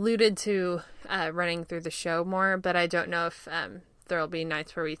 They've alluded to running through the show more, but I don't know if there will be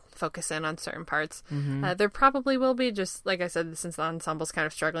nights where we focus in on certain parts. There probably will be, just like I said, since the ensemble's kind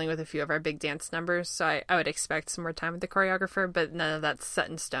of struggling with a few of our big dance numbers. So I would expect some more time with the choreographer, but none of that's set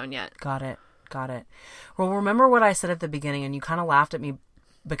in stone yet. Got it. Well, remember what I said at the beginning, and you kind of laughed at me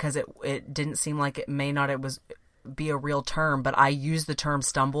because it didn't seem like it was be a real term, but I use the term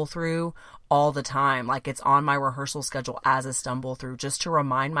stumble through all the time. Like, it's on my rehearsal schedule as a stumble through, just to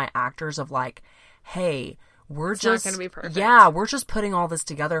remind my actors of like, hey, it's not going to be perfect. Yeah, we're just putting all this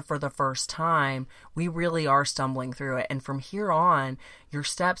together for the first time. We really are stumbling through it. And from here on, your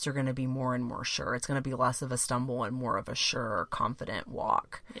steps are going to be more and more sure. It's going to be less of a stumble and more of a sure, confident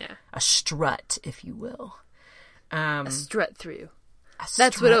walk. Yeah. A strut, if you will. A strut through.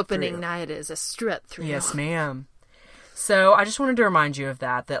 That's what opening night is, a strut through. Yes, ma'am. So I just wanted to remind you of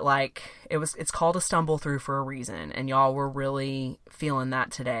that like it's called a stumble through for a reason, and y'all were really feeling that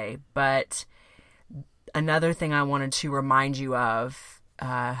today. But another thing I wanted to remind you of,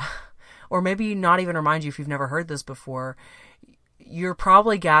 or maybe not even remind you if you've never heard this before, you're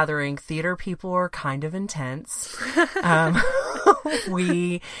probably gathering theater people are kind of intense.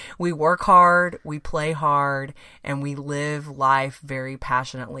 We work hard, we play hard, and we live life very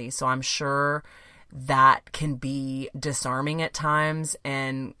passionately. So I'm sure that can be disarming at times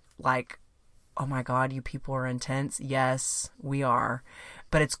and like, oh my God, you people are intense. Yes, we are.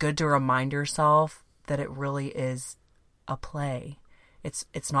 But it's good to remind yourself that it really is a play.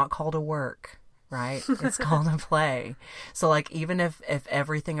 It's not called a work, right? It's called a play. So like, even if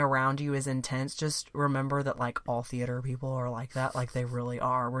everything around you is intense, just remember that like all theater people are like that. Like they really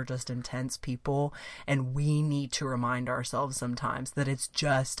are. We're just intense people. And we need to remind ourselves sometimes that it's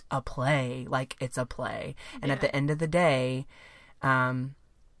just a play. Like it's a play. And at the end of the day,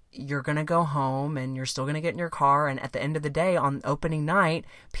 you're going to go home and you're still going to get in your car. And at the end of the day, on opening night,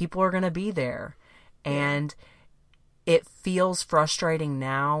 people are going to be there. And it feels frustrating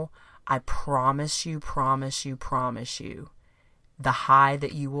now. I promise you, the high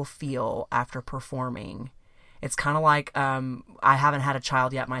that you will feel after performing. It's kind of like, I haven't had a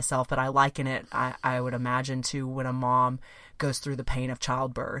child yet myself, but I liken it, I would imagine, to when a mom goes through the pain of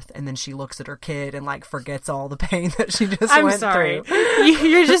childbirth and then she looks at her kid and like forgets all the pain that she just went through.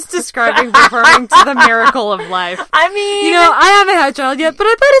 You're just describing performing to the miracle of life. I mean, you know, I haven't had a child yet, but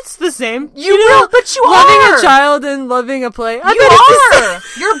I bet it's the same. But you loving are. A child and loving a play.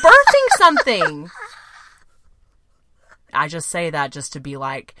 You're birthing something. I just say that just to be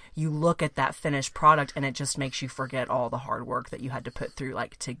like, you look at that finished product and it just makes you forget all the hard work that you had to put through,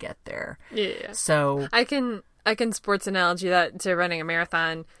 like, to get there. Yeah. So I can sports analogy that to running a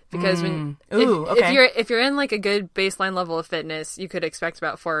marathon, because if you're in like a good baseline level of fitness, you could expect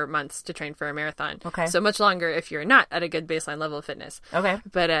about 4 months to train for a marathon. Okay. So much longer if you're not at a good baseline level of fitness. Okay.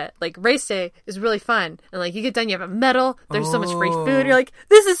 But like race day is really fun, and like you get done, you have a medal. There's so much free food. You're like,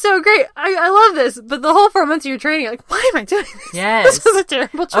 this is so great. I love this. But the whole 4 months of your training, you're like, why am I doing this? Yes. This was a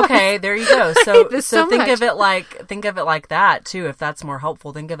terrible choice. Okay, there you go. So think of it like that too. If that's more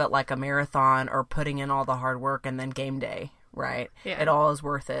helpful, think of it like a marathon or putting in all the hard work and then game day. Right? Yeah. It all is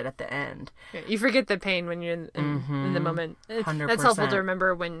worth it at the end. Yeah, you forget the pain when you're in the moment. 100%. That's helpful to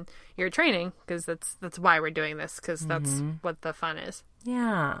remember when you're training, because that's why we're doing this, because that's what the fun is.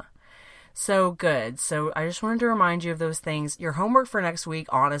 Yeah. So good. So I just wanted to remind you of those things. Your homework for next week,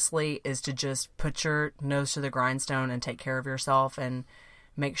 honestly, is to just put your nose to the grindstone and take care of yourself and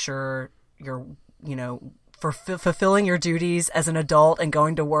make sure you're, for fulfilling your duties as an adult and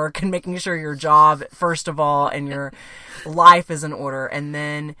going to work and making sure your job, first of all, and your life is in order. And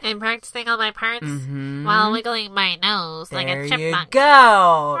then... and practicing all my parts while wiggling my nose like a chipmunk. There you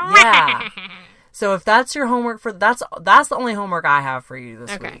go. Yeah. So if that's your homework that's the only homework I have for you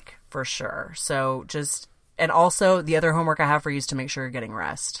this week, for sure. So and also the other homework I have for you is to make sure you're getting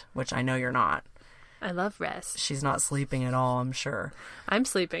rest, which I know you're not. I love rest. She's not sleeping at all, I'm sure. I'm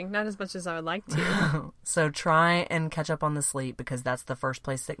sleeping, not as much as I would like to. So try and catch up on the sleep, because that's the first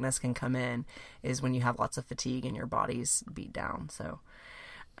place sickness can come in, is when you have lots of fatigue and your body's beat down. So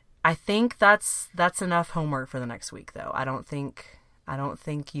I think that's enough homework for the next week, though. I don't think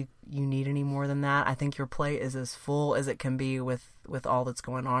you need any more than that. I think your plate is as full as it can be with all that's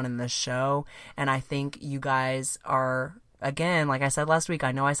going on in this show. And I think you guys are... again, like I said last week,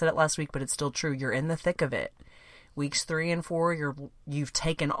 I know I said it last week, but it's still true. You're in the thick of it. Weeks 3 and 4, you've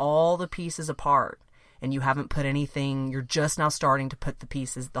taken all the pieces apart, and you haven't put anything. You're just now starting to put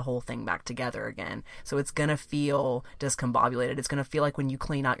the whole thing back together again. So it's going to feel discombobulated. It's going to feel like when you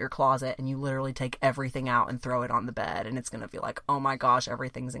clean out your closet and you literally take everything out and throw it on the bed, and it's going to feel like, oh my gosh,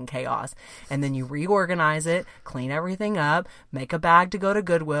 everything's in chaos. And then you reorganize it, clean everything up, make a bag to go to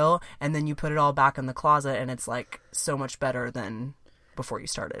Goodwill, and then you put it all back in the closet, and it's like so much better than before you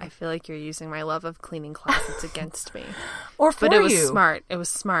started. I feel like you're using my love of cleaning closets against me. Or for you. But it was smart. It was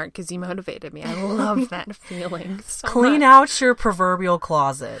smart because you motivated me. I love that feeling so Clean much. out your proverbial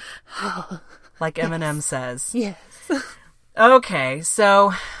closet. Like Eminem says. Yes. Okay,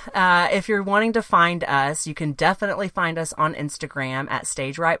 so if you're wanting to find us, you can definitely find us on Instagram at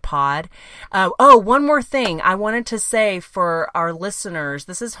StageRightPod. One more thing I wanted to say for our listeners.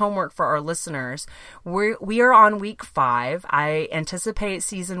 This is homework for our listeners. We are on week 5. I anticipate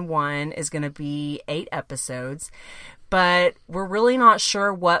season 1 is going to be 8 episodes. But we're really not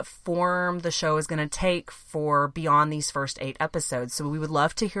sure what form the show is going to take for beyond these first 8 episodes. So we would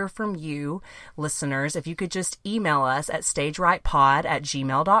love to hear from you, listeners. If you could just email us at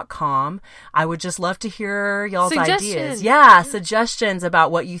stagerightpod@gmail.com. I would just love to hear y'all's ideas. Yeah, suggestions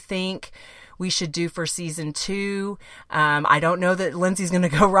about what you think we should do for season 2. I don't know that Lindsay's going to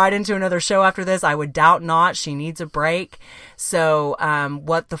go right into another show after this. I would doubt not. She needs a break. So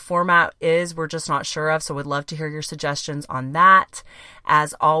what the format is, we're just not sure of. So we'd love to hear your suggestions on that.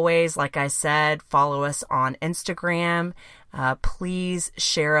 As always, like I said, follow us on Instagram. Please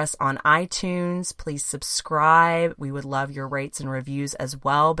share us on iTunes. Please subscribe. We would love your rates and reviews as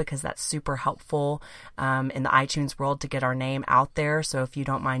well, because that's super helpful in the iTunes world to get our name out there. So if you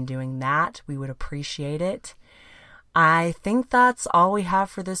don't mind doing that, we would appreciate it. I think that's all we have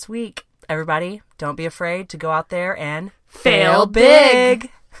for this week. Everybody, don't be afraid to go out there and fail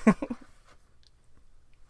big.